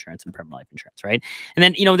term life insurance and permanent life insurance, right? And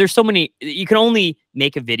then, there's so many, you can only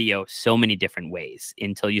make a video so many different ways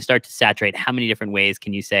until you start to saturate how many different ways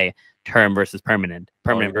can you say term versus permanent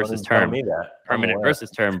versus term, permanent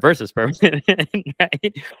versus term versus permanent,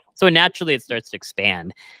 right? So naturally it starts to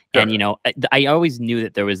expand. And, I always knew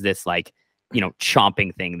that there was this like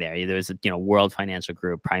chomping thing there. There's World Financial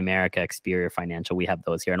Group, Primerica, Experior Financial. We have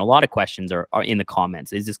those here, and a lot of questions are in the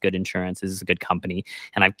comments. Is this good insurance? Is this a good company?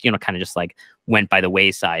 And I've kind of just like went by the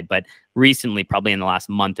wayside. But recently, probably in the last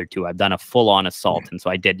month or two, I've done a full-on assault. And so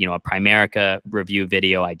I did a Primerica review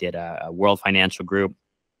video. I did a World Financial Group,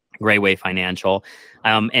 Greyway Financial,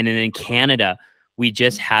 and then in Canada, we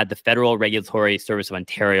just had the Federal Regulatory Service of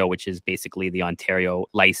Ontario, which is basically the Ontario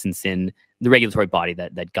licensing, the regulatory body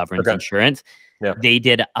that governs insurance. Yeah. They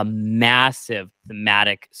did a massive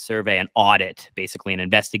thematic survey and audit, basically an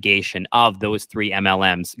investigation of those three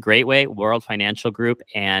MLMs: Greatway, World Financial Group,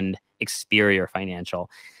 and Experior Financial.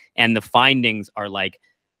 And the findings are like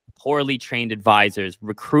poorly trained advisors,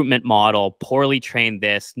 recruitment model, poorly trained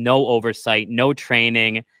this, no oversight, no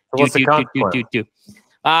training. So what's the consequence?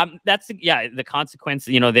 That's the consequence.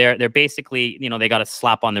 They're basically, they got a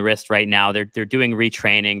slap on the wrist right now. They're doing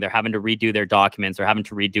retraining. They're having to redo their documents. They're having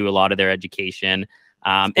to redo a lot of their education.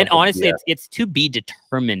 And honestly, it's to be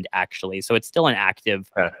determined, actually. So it's still an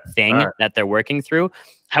active thing that they're working through.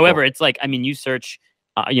 However, it's like, you search,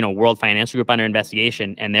 World Financial Group under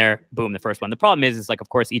investigation, and they're boom, the first one. The problem is like, of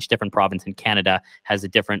course, each different province in Canada has a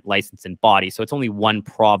different licensing body. So it's only one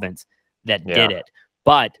province that did it.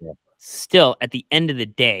 But still, at the end of the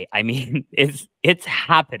day, it's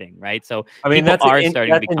happening, right? So people are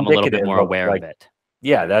starting to become a little bit more aware of it.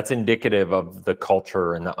 Yeah, that's indicative of the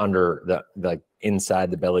culture and the inside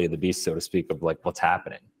the belly of the beast, so to speak, of like what's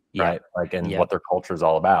happening, right? Like, and what their culture is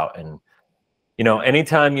all about. And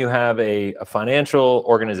anytime you have a financial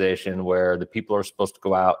organization where the people are supposed to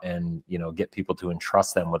go out and get people to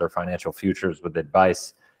entrust them with their financial futures with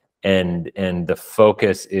advice, and the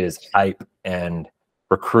focus is hype and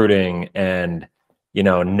recruiting, and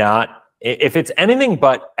not, if it's anything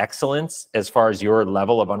but excellence as far as your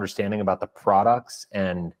level of understanding about the products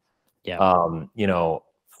and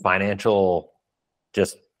financial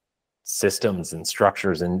just systems and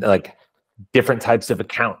structures and like different types of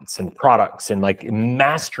accounts and products and like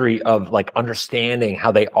mastery of like understanding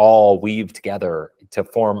how they all weave together to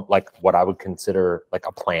form like what I would consider like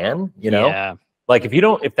a plan, like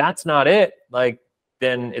if that's not it, like,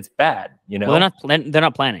 then it's bad, Well, they're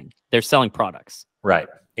not planning. They're selling products. Right.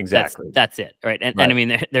 Exactly. That's it. Right. And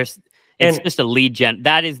it's just a lead gen.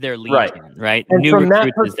 That is their lead gen, right? And New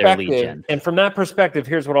recruits is their lead gen. And from that perspective,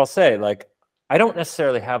 here's what I'll say. Like, I don't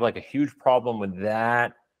necessarily have like a huge problem with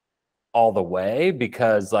that all the way,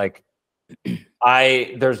 because like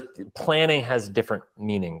there's planning has different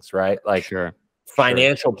meanings, right? Like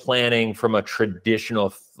financial planning from a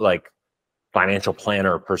traditional like financial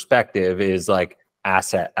planner perspective is like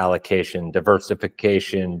asset allocation,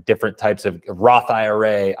 diversification, different types of Roth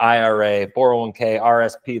IRA, 401k,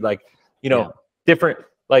 RSP, like,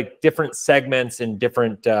 different segments and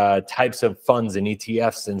different types of funds and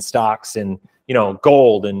ETFs and stocks and,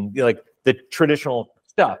 gold and like the traditional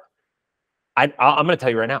stuff. I'm going to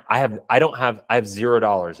tell you right now, I have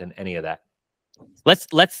 $0 in any of that. Let's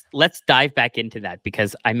dive back into that,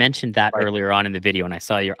 because I mentioned that earlier on in the video and I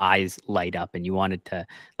saw your eyes light up and you wanted to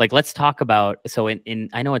let's talk about, so in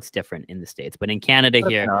I know it's different in the States, but in Canada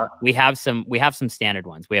we have some standard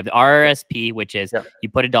ones. We have the RRSP, which is you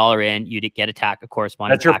put $1 in, you get a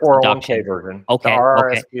corresponding that's your tax 401k deduction. version. Okay. The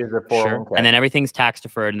RRSP is your 401k. And then everything's tax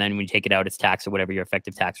deferred, and then when you take it out, it's taxed at whatever your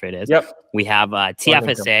effective tax rate is. We have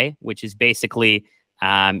TFSA, which is basically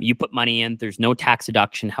you put money in, there's no tax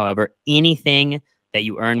deduction. However, anything that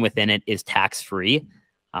you earn within it is tax free,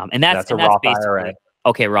 and that's Roth IRA.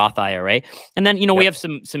 Okay, Roth IRA, and then we have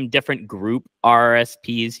some different group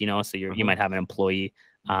RRSPs. So you might have an employee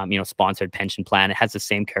sponsored pension plan. It has the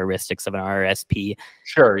same characteristics of an RRSP.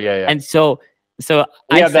 Sure, yeah. And so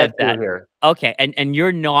I said said that here. Okay, and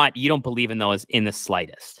you don't believe in those in the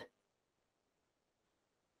slightest.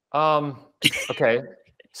 Okay.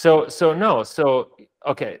 So no. So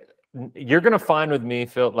okay, you're gonna find with me,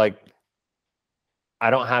 Phil, like I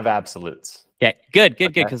don't have absolutes. Okay, good.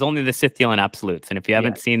 Because only the Sith deal in absolutes, and if you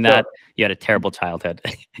haven't seen that, you had a terrible childhood.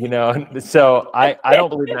 So I don't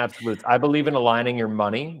believe in absolutes. I believe in aligning your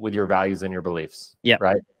money with your values and your beliefs. Yeah.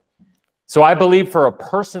 Right. So I believe for a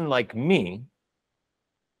person like me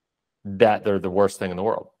that they're the worst thing in the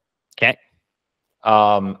world. Okay.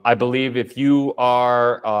 I believe if you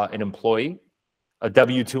are an employee, a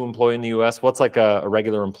W-2 employee in the U.S., what's like a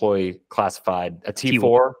regular employee classified? A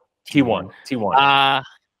T4? T1.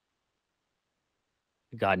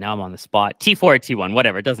 God, now I'm on the spot. T4 or T1,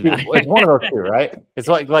 whatever. It doesn't matter. It's one of those two, right? It's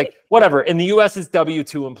like whatever. In the U.S., it's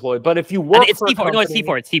W-2 employee. But if you work it's T4. No, it's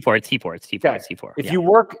T4. It's T4. If you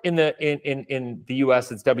work in the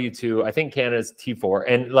U.S., it's W-2. I think Canada's T4.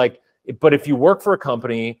 And but if you work for a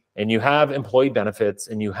company and you have employee benefits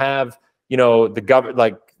and you have you know, the government,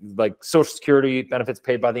 like Social Security benefits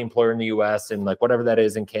paid by the employer in the US and like whatever that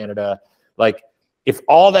is in Canada. Like if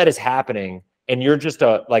all that is happening and you're just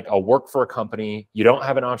a work for a company, you don't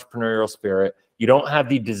have an entrepreneurial spirit, you don't have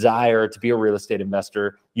the desire to be a real estate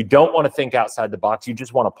investor, you don't want to think outside the box, you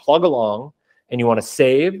just want to plug along and you want to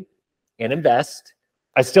save and invest.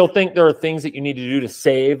 I still think there are things that you need to do to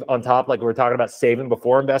save on top, like we were talking about saving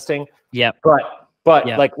before investing. Yeah. But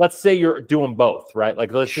like, let's say you're doing both, right?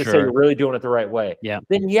 Like, let's just say Sure. you're really doing it the right way. Yeah.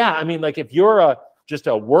 Then yeah, I mean, like if you're just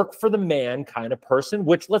a work for the man kind of person,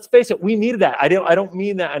 which let's face it, we needed that. I don't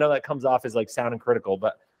mean that. I know that comes off as like sounding critical,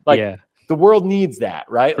 but like the world needs that,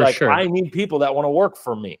 right? For like sure. I need people that want to work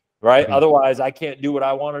for me, right? Mhm. Otherwise I can't do what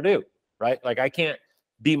I want to do, right? Like I can't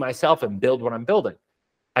be myself and build what I'm building.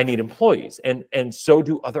 I need employees, and so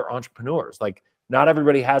do other entrepreneurs. Like not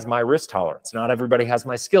everybody has my risk tolerance. Not everybody has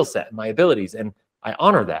my skill set and my abilities, and I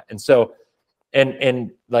honor that. And so,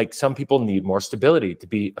 and like some people need more stability to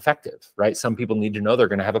be effective, right? Some people need to know they're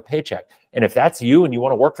going to have a paycheck. And if that's you and you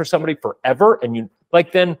want to work for somebody forever and you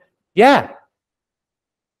like, then yeah,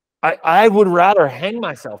 I would rather hang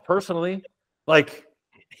myself personally. Like,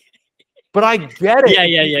 but I get it.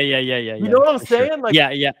 Yeah. You know what I'm saying? Sure. Like,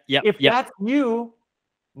 if yeah. that's you,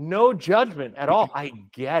 no judgment at all. I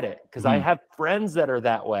get it. Cause I have friends that are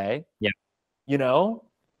that way. Yeah. You know?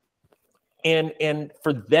 And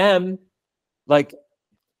for them, like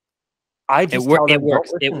I just tell them, it works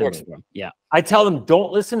for them. Yeah. I tell them,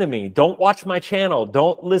 don't listen to me. Don't watch my channel.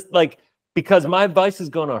 Don't listen, like, because my advice is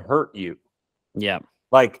going to hurt you. Yeah.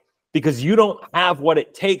 Like, because you don't have what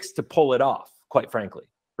it takes to pull it off, quite frankly.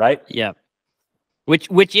 Right. Yeah. Which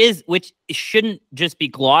shouldn't just be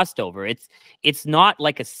glossed over. It's not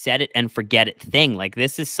like a set it and forget it thing. Like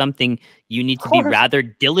this is something you need to be rather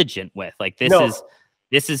diligent with. Like this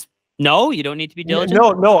is no, you don't need to be diligent.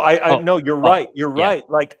 No, I know you're right. You're right.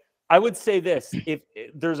 Like I would say this, if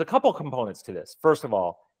there's a couple components to this. First of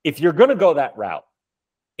all, if you're going to go that route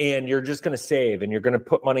and you're just going to save and you're going to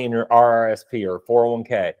put money in your RRSP or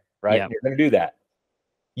 401k, right? Yeah. You're going to do that.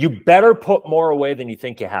 You better put more away than you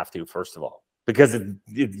think you have to, first of all, because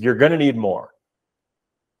you're going to need more.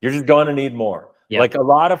 You're just going to need more. Yeah. Like a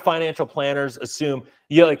lot of financial planners assume,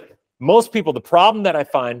 like most people, the problem that I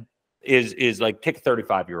find is like take a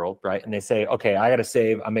 35-year-old, right? And they say, okay, I got to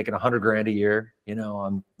save. I'm making 100 grand a year. You know,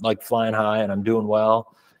 I'm like flying high and I'm doing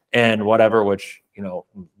well and whatever, which, you know,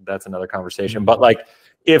 that's another conversation. But like,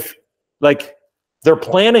 if like they're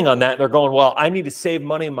planning on that, they're going, well, I need to save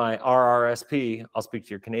money in my RRSP. I'll speak to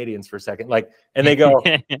your Canadians for a second. Like, and they go,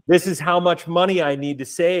 this is how much money I need to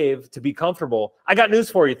save to be comfortable. I got news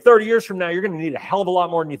for you. 30 years from now, you're going to need a hell of a lot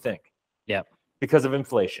more than you think. Yeah. Because of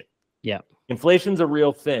inflation. Yeah. Inflation's a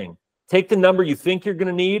real thing. Take the number you think you're going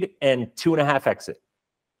to need and 2.5x it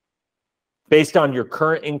based on your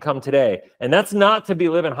current income today. And that's not to be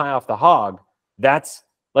living high off the hog. That's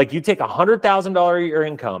like you take $100,000 a year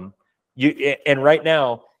income, and right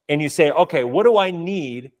now, and you say, okay, what do I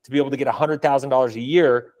need to be able to get $100,000 a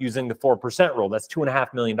year using the 4% rule? That's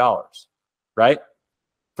 $2.5 million, right?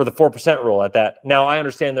 For the 4% rule at that. Now, I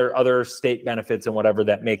understand there are other state benefits and whatever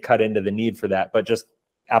that may cut into the need for that, but just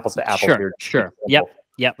apples to apples here. Sure.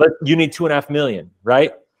 Yep. But you need 2.5 million,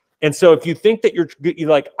 right? And so if you think that you're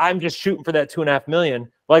like, I'm just shooting for that 2.5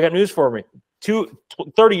 million, well, I got news for me.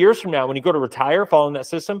 30 years from now, when you go to retire following that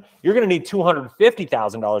system, you're going to need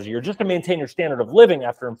 $250,000 a year just to maintain your standard of living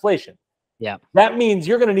after inflation. Yeah. That means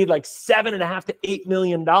you're going to need like $7.5 to $8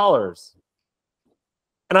 million.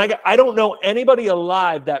 And I don't know anybody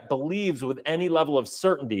alive that believes with any level of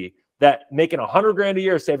certainty that making 100 grand a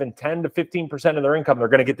year, saving 10 to 15% of their income, they're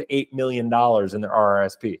going to get to $8 million in their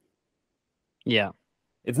RRSP. Yeah.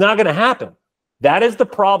 It's not going to happen. That is the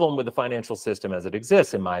problem with the financial system as it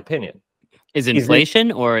exists, in my opinion. Is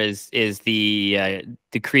inflation or is the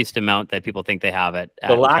decreased amount that people think they have at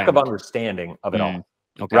the lack of understanding of it all,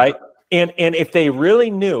 okay. Right? And if they really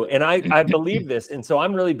knew, and I believe this, and so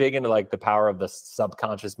I'm really big into like the power of the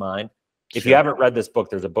subconscious mind. If you haven't read this book,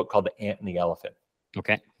 there's a book called The Ant and the Elephant.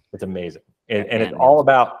 Okay. It's amazing. And it's all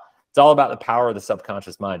about the power of the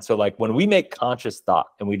subconscious mind. So like when we make conscious thought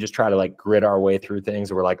and we just try to like grit our way through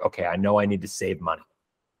things, we're like, okay, I know I need to save money,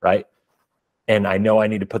 right? And I know I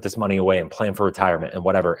need to put this money away and plan for retirement and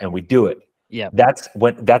whatever. And we do it. Yeah. That's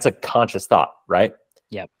a conscious thought, right?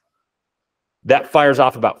 Yep. That fires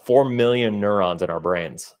off about 4 million neurons in our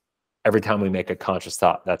brains. Every time we make a conscious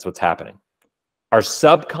thought, that's what's happening. Our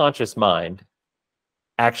subconscious mind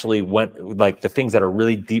actually went like the things that are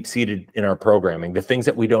really deep seated in our programming, the things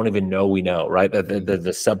that we don't even know we know, right?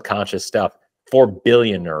 The subconscious stuff, 4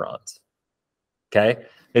 billion neurons. Okay.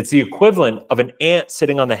 It's the equivalent of an ant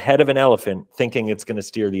sitting on the head of an elephant thinking it's going to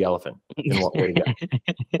steer the elephant in what way to go.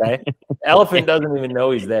 Okay? The elephant doesn't even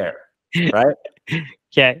know he's there, right?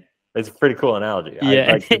 Okay. It's a pretty cool analogy.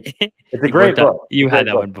 Yeah. It's a great book. You had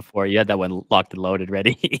that one before. You had that one locked and loaded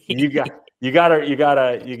ready. you gotta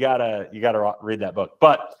read that book.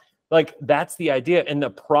 But like, that's the idea. And the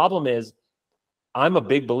problem is, I'm a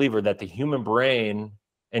big believer that the human brain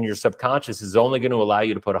and your subconscious is only going to allow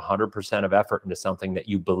you to put 100% of effort into something that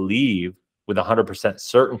you believe with 100%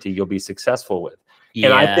 certainty you'll be successful with. Yeah.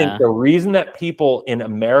 And I think the reason that people in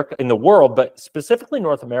America, in the world, but specifically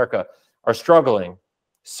North America, are struggling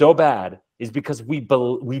so bad is because we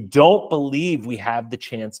don't believe we have the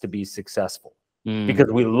chance to be successful.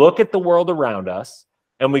 Because we look at the world around us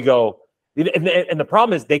and we go, and the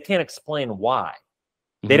problem is they can't explain why.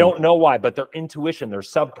 They don't know why, but their intuition, their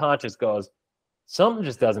subconscious goes, something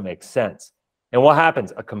just doesn't make sense. And what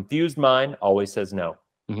happens? A confused mind always says no.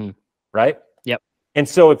 Right? Yep. And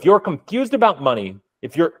so if you're confused about money,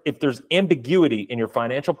 if there's ambiguity in your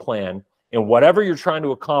financial plan and whatever you're trying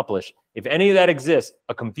to accomplish, if any of that exists,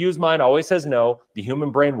 a confused mind always says no. The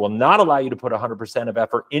human brain will not allow you to put 100% of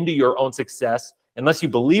effort into your own success unless you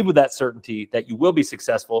believe with that certainty that you will be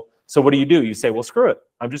successful. So what do? You say, well, screw it.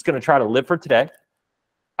 I'm just going to try to live for today.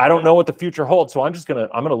 I don't know what the future holds, so I'm going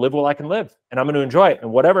to live while I can live, and I'm going to enjoy it.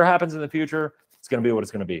 And whatever happens in the future, it's going to be what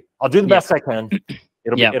it's going to be. I'll do the best I can.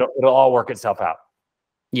 It'll all work itself out.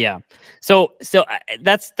 Yeah. So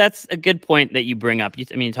that's a good point that you bring up.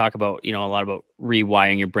 You talk about, a lot about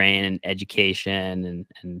rewiring your brain and education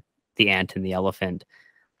and the ant and the elephant.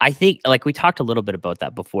 I think, like, we talked a little bit about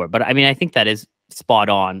that before, but I think that is spot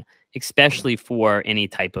on, especially for any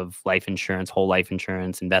type of life insurance, whole life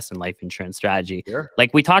insurance, invest in life insurance strategy. Sure.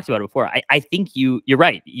 Like we talked about it before. I think you're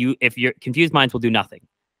right. If you're confused minds will do nothing.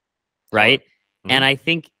 Right. And I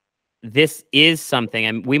think this is something,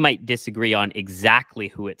 and we might disagree on exactly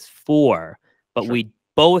who it's for, but we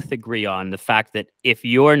both agree on the fact that if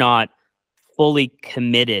you're not fully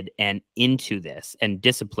committed and into this and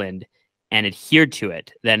disciplined and adhered to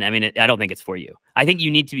it, then I don't think it's for you. I think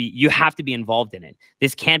you have to be involved in it.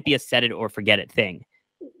 This can't be a set it or forget it thing.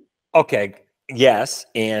 Okay. Yes.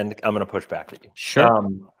 And I'm going to push back at you. Sure.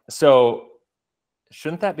 So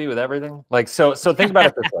shouldn't that be with everything? Like, so think about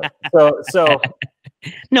it this way. So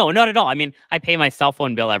no, not at all. I pay my cell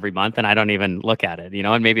phone bill every month and I don't even look at it,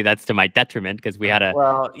 and maybe that's to my detriment because we had a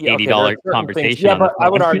 $80 conversation. Yeah, but I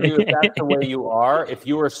would argue if that's the way you are, if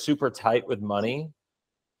you are super tight with money,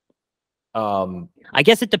 I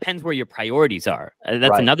guess it depends where your priorities are.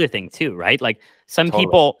 That's another thing too, right? Like some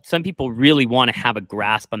people really want to have a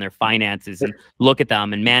grasp on their finances and look at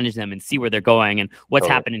them and manage them and see where they're going and what's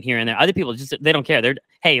happening here and there. Other people they don't care.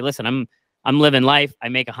 Hey, listen, I'm living life. I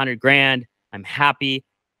make $100,000. I'm happy.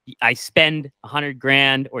 I spend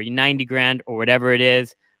 $100,000 or 90 grand or whatever it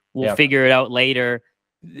is. We'll figure it out later.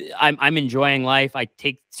 I'm enjoying life. I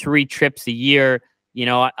take 3 trips a year.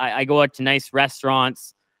 I go out to nice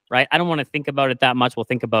restaurants. Right. I don't want to think about it that much. We'll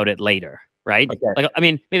think about it later. Right. Okay. Like,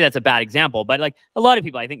 maybe that's a bad example, but like a lot of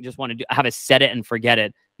people, I think, just want to have a set it and forget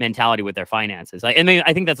it mentality with their finances. I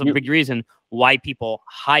think that's a big reason why people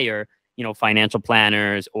hire, financial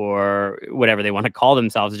planners or whatever they want to call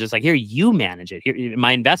themselves. It's just like, here, you manage it. Here,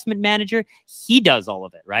 my investment manager, he does all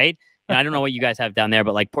of it. Right. And I don't know what you guys have down there,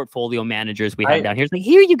 but like portfolio managers we have down here. It's like,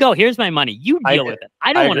 here you go. Here's my money. You deal with it.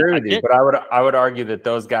 I don't want to touch it. But I would argue that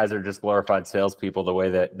those guys are just glorified salespeople the way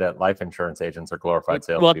that life insurance agents are glorified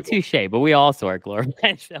salespeople. Well, touche, but we also are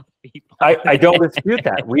glorified salespeople. I don't dispute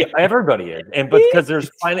that. Everybody is. And because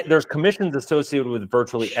there's commissions associated with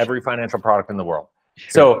virtually every financial product in the world.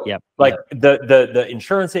 Sure. So the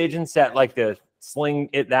insurance agents that like to sling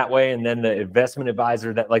it that way, and then the investment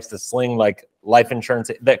advisor that likes to sling like life insurance,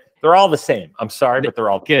 they're all the same. I'm sorry, but they're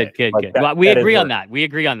all good. Well, we agree on that. We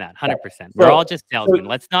agree on that 100%. We're all just salesmen.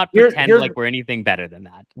 Let's not pretend like we're anything better than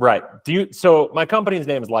that. Right. So my company's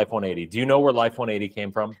name is Life 180. Do you know where Life 180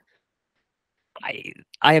 came from?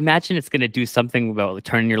 I imagine it's going to do something about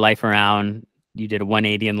turning your life around. You did a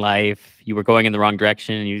 180 in life. You were going in the wrong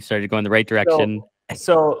direction and you started going the right direction.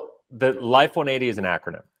 So the Life 180 is an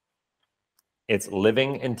acronym. It's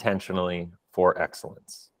living intentionally for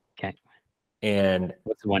excellence. Okay. And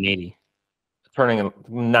what's 180? Turning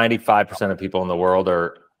 95% of people in the world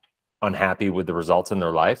are unhappy with the results in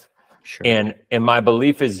their life. Sure. And my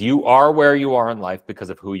belief is you are where you are in life because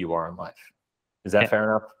of who you are in life. Is that fair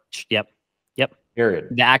enough? Yep. Period.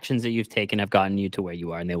 The actions that you've taken have gotten you to where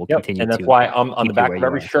you are, and they will continue. And that's why I'm on the back of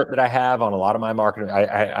every shirt that I have, on a lot of my marketing,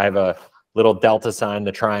 I have a little delta sign,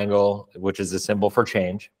 the triangle, which is a symbol for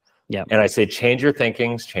change. Yeah. And I say, change your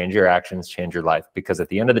thinkings, change your actions, change your life. Because at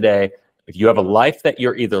the end of the day, If you have a life that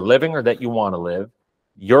you're either living or that you want to live,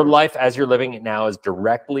 your life as you're living it now is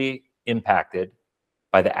directly impacted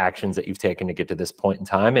by the actions that you've taken to get to this point in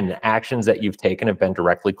time. And the actions that you've taken have been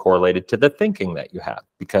directly correlated to the thinking that you have,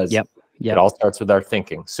 because it all starts with our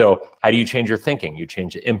thinking. So how do you change your thinking? You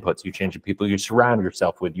change the inputs, you change the people you surround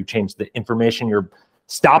yourself with, you change the information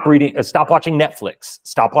stop watching Netflix,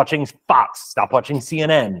 stop watching Fox, stop watching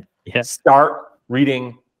CNN, start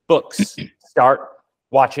reading books, start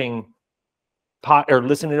watching or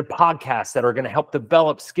listening to podcasts that are going to help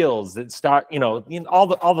develop skills that start,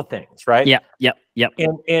 all the things, right?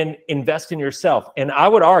 And invest in yourself. And I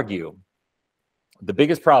would argue the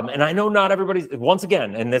biggest problem, and I know not everybody's, once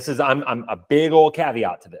again, and this is, I'm a big old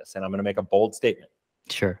caveat to this, and I'm going to make a bold statement.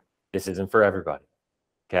 Sure. This isn't for everybody.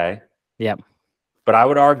 Okay. Yep. But I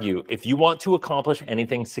would argue if you want to accomplish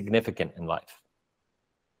anything significant in life,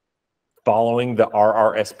 following the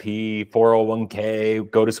RRSP,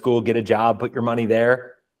 401k, go to school, get a job, put your money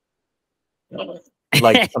there.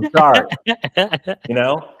 Like, I'm sorry.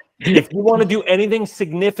 If you want to do anything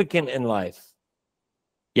significant in life,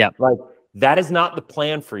 like, that is not the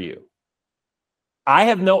plan for you.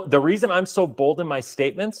 The reason I'm so bold in my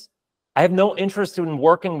statements, I have no interest in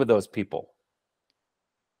working with those people.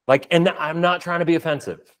 Like, and I'm not trying to be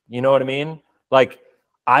offensive. You know what I mean? Like,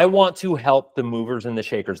 I want to help the movers and the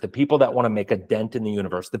shakers, the people that want to make a dent in the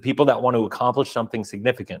universe, the people that want to accomplish something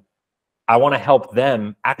significant. I want to help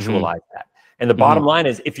them actualize that. And the bottom line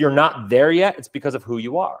is, if you're not there yet, it's because of who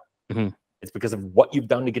you are. It's because of what you've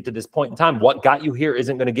done to get to this point in time. What got you here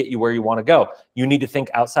isn't going to get you where you want to go. You need to think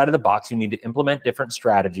outside of the box. You need to implement different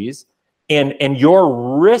strategies. And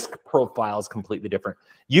your risk profile is completely different.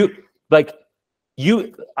 I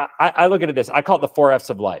look at this. I call it the 4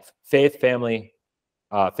 F's of life: faith, family,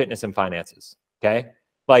 fitness, and finances. Okay.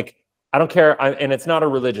 Like, I don't care. And it's not a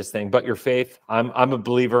religious thing, but your faith, I'm a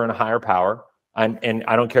believer in a higher power. And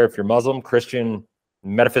I don't care if you're Muslim, Christian,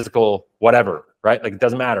 metaphysical, whatever, right? Like, it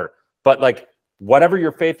doesn't matter. But like, whatever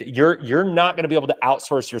your faith, you're not going to be able to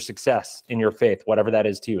outsource your success in your faith, whatever that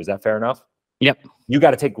is to you. Is that fair enough? Yep. You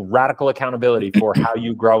got to take radical accountability for how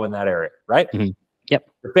you grow in that area, right? Yep.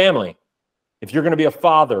 Your family. If you're going to be a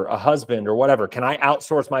father, a husband, or whatever, can I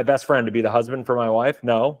outsource my best friend to be the husband for my wife?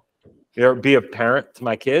 No. Be a parent to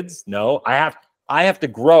my kids? No. I have to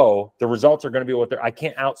grow. The results are going to be what they're. I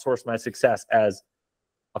can't outsource my success as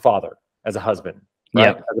a father, as a husband,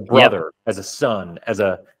 right? As a brother, as a son, as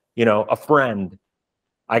a friend.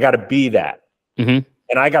 I got to be that, and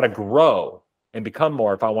I got to grow and become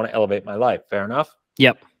more if I want to elevate my life. Fair enough.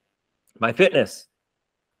 Yep. My fitness,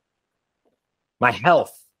 my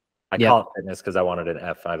health. I call it fitness because I wanted an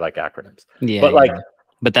F. I like acronyms.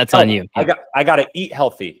 But that's on you. I got to eat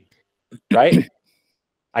healthy, right?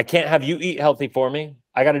 I can't have you eat healthy for me.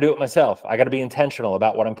 I got to do it myself. I got to be intentional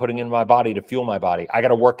about what I'm putting in my body to fuel my body. I got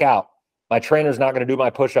to work out. My trainer's not going to do my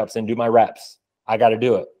push-ups and do my reps. I got to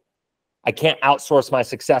do it. I can't outsource my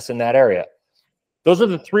success in that area. Those are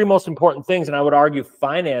the 3 most important things. And I would argue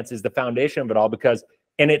finance is the foundation of it all,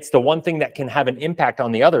 and it's the one thing that can have an impact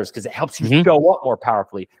on the others because it helps you show up more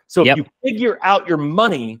powerfully. So if you figure out your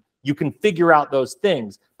money, you can figure out those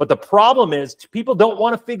things. But the problem is people don't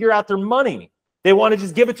want to figure out their money. They want to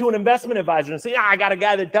just give it to an investment advisor and say, I got a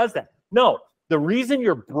guy that does that. No, the reason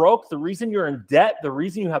you're broke, the reason you're in debt, the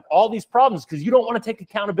reason you have all these problems is because you don't want to take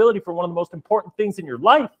accountability for one of the most important things in your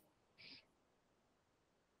life.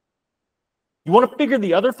 You want to figure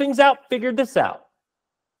the other things out? Figure this out.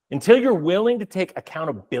 Until you're willing to take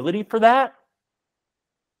accountability for that,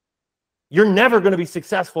 you're never going to be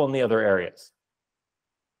successful in the other areas.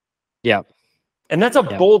 Yeah. And that's a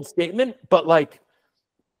bold statement, but like,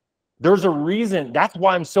 there's a reason. That's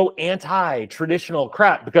why I'm so anti-traditional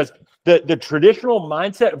crap, because the traditional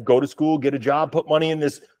mindset of go to school, get a job, put money in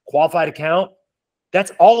this qualified account,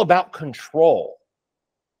 that's all about control.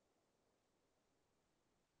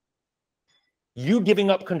 You giving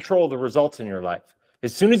up control of the results in your life.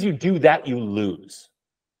 As soon as you do that, you lose.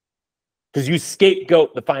 Because you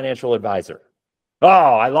scapegoat the financial advisor. Oh,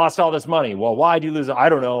 I lost all this money. Well, why did you lose it? I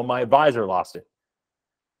don't know. My advisor lost it.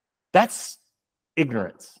 That's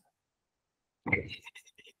ignorance.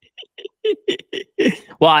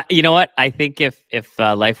 Well, you know what? I think if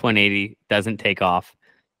Life 180 doesn't take off,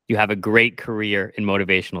 you have a great career in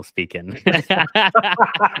motivational speaking.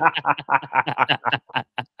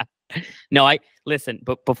 No, listen,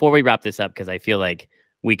 but before we wrap this up, because I feel like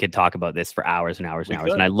we could talk about this for hours and hours and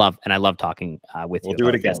hours. And I love talking with you. We'll do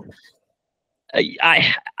it again.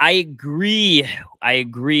 I agree. I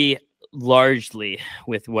agree largely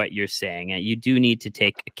with what you're saying. You do need to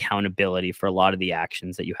take accountability for a lot of the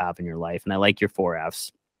actions that you have in your life. And I like your 4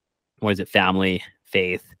 F's. What is it? Family,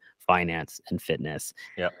 faith, finance and fitness.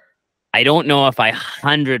 Yeah. I don't know if I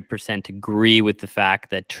 100% agree with the fact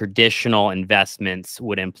that traditional investments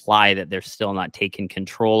would imply that they're still not taking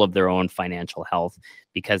control of their own financial health,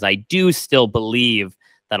 because I do still believe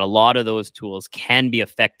that a lot of those tools can be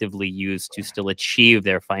effectively used to still achieve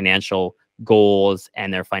their financial goals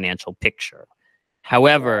and their financial picture.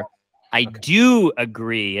 However, I do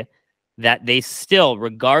agree that they still,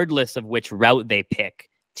 regardless of which route they pick,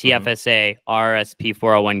 TFSA, RRSP,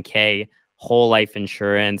 401k, whole life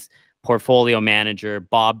insurance, portfolio manager,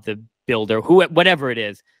 Bob the Builder, whatever it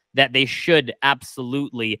is, that they should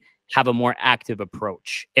absolutely have a more active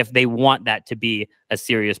approach if they want that to be a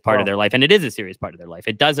serious part of their life. And it is a serious part of their life.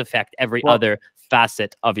 It does affect every other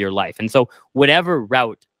facet of your life. And so whatever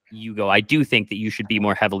route you go, I do think that you should be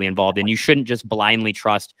more heavily involved, and you shouldn't just blindly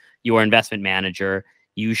trust your investment manager.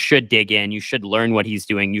 You should dig in. You should learn what he's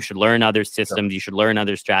doing. You should learn other systems. You should learn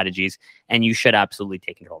other strategies, and you should absolutely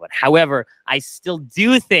take control of it. However, I still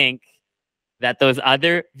do think that those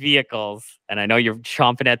other vehicles, and I know you're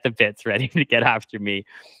chomping at the bits ready to get after me,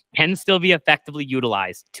 can still be effectively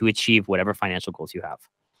utilized to achieve whatever financial goals you have.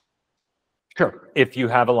 Sure. If you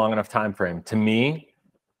have a long enough time frame. To me,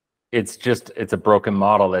 it's a broken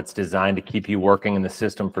model that's designed to keep you working in the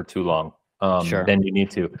system for too long. Then you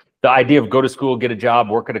need to. The idea of go to school, get a job,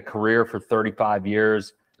 work at a career for 35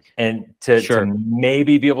 years, and to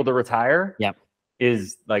maybe be able to retire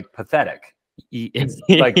is like pathetic. It's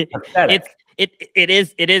like pathetic. It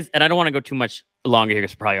is, and I don't want to go too much longer here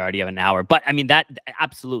because we probably already have an hour. But I mean, that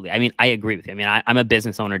absolutely. I mean, I agree with you. I mean, I'm a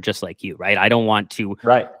business owner just like you, right? I don't want to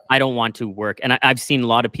work, and I've seen a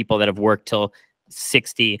lot of people that have worked till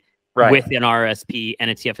 60 with an RSP and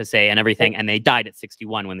a TFSA and everything, and they died at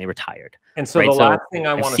 61 when they retired. And so the last thing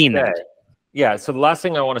I want to say, so the last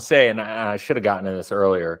thing I want to say, and I should have gotten to this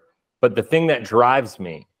earlier, but the thing that drives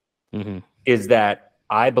me is that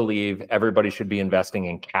I believe everybody should be investing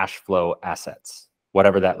in cash flow assets,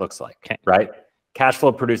 whatever that looks like, right? Cash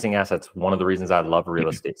flow producing assets. One of the reasons I love real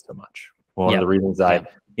estate so much. One of the reasons I,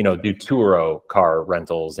 do Turo car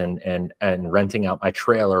rentals and renting out my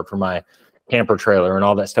trailer for my camper trailer and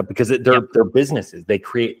all that stuff, because they're businesses. They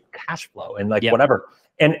create cash flow and whatever.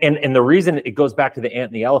 And the reason it goes back to the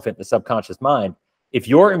ant and the elephant, the subconscious mind. If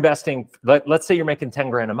you're investing, let's say you're making 10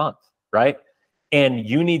 grand a month, right? And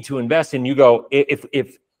you need to invest, and you go,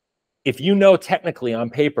 if you know technically on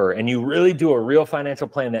paper and you really do a real financial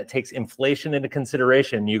plan that takes inflation into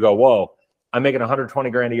consideration, you go, whoa, I'm making 120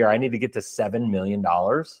 grand a year. I need to get to $7 million.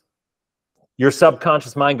 Your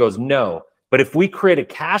subconscious mind goes, no. But if we create a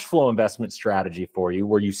cash flow investment strategy for you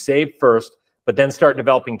where you save first, but then start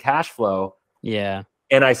developing cash flow. Yeah.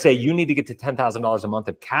 And I say, you need to get to $10,000 a month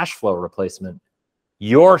of cash flow replacement.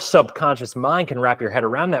 Your subconscious mind can wrap your head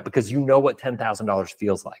around that because you know what $10,000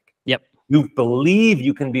 feels like. Yep. You believe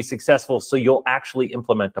you can be successful, so you'll actually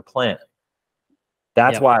implement a plan.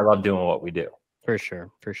 That's why I love doing what we do. For sure.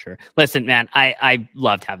 For sure. Listen, man, I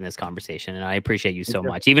loved having this conversation, and I appreciate you so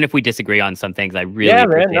much. Even if we disagree on some things, I really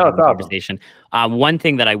appreciate the conversation. One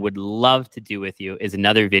thing that I would love to do with you is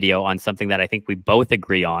another video on something that I think we both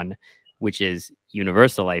agree on, which is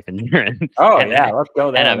universal life insurance. Let's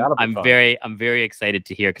go there. And I'm very excited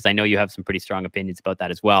to hear, because I know you have some pretty strong opinions about that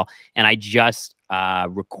as well. And I just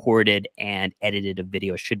recorded and edited a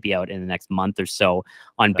video, should be out in the next month or so,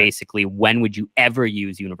 on basically when would you ever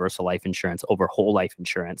use universal life insurance over whole life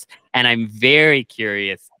insurance. And I'm very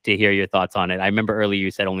curious to hear your thoughts on it. I remember earlier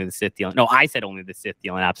you said only the SIF deal. No, I said only the SIF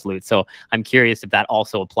deal in absolute. So I'm curious if that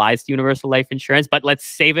also applies to universal life insurance, but let's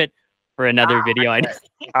save it for another video. All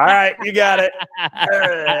right, you got it.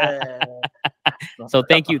 So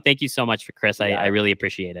thank you so much, Chris. I really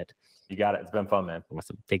appreciate it. You got it. It's been fun, man.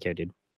 Awesome. Take care, dude.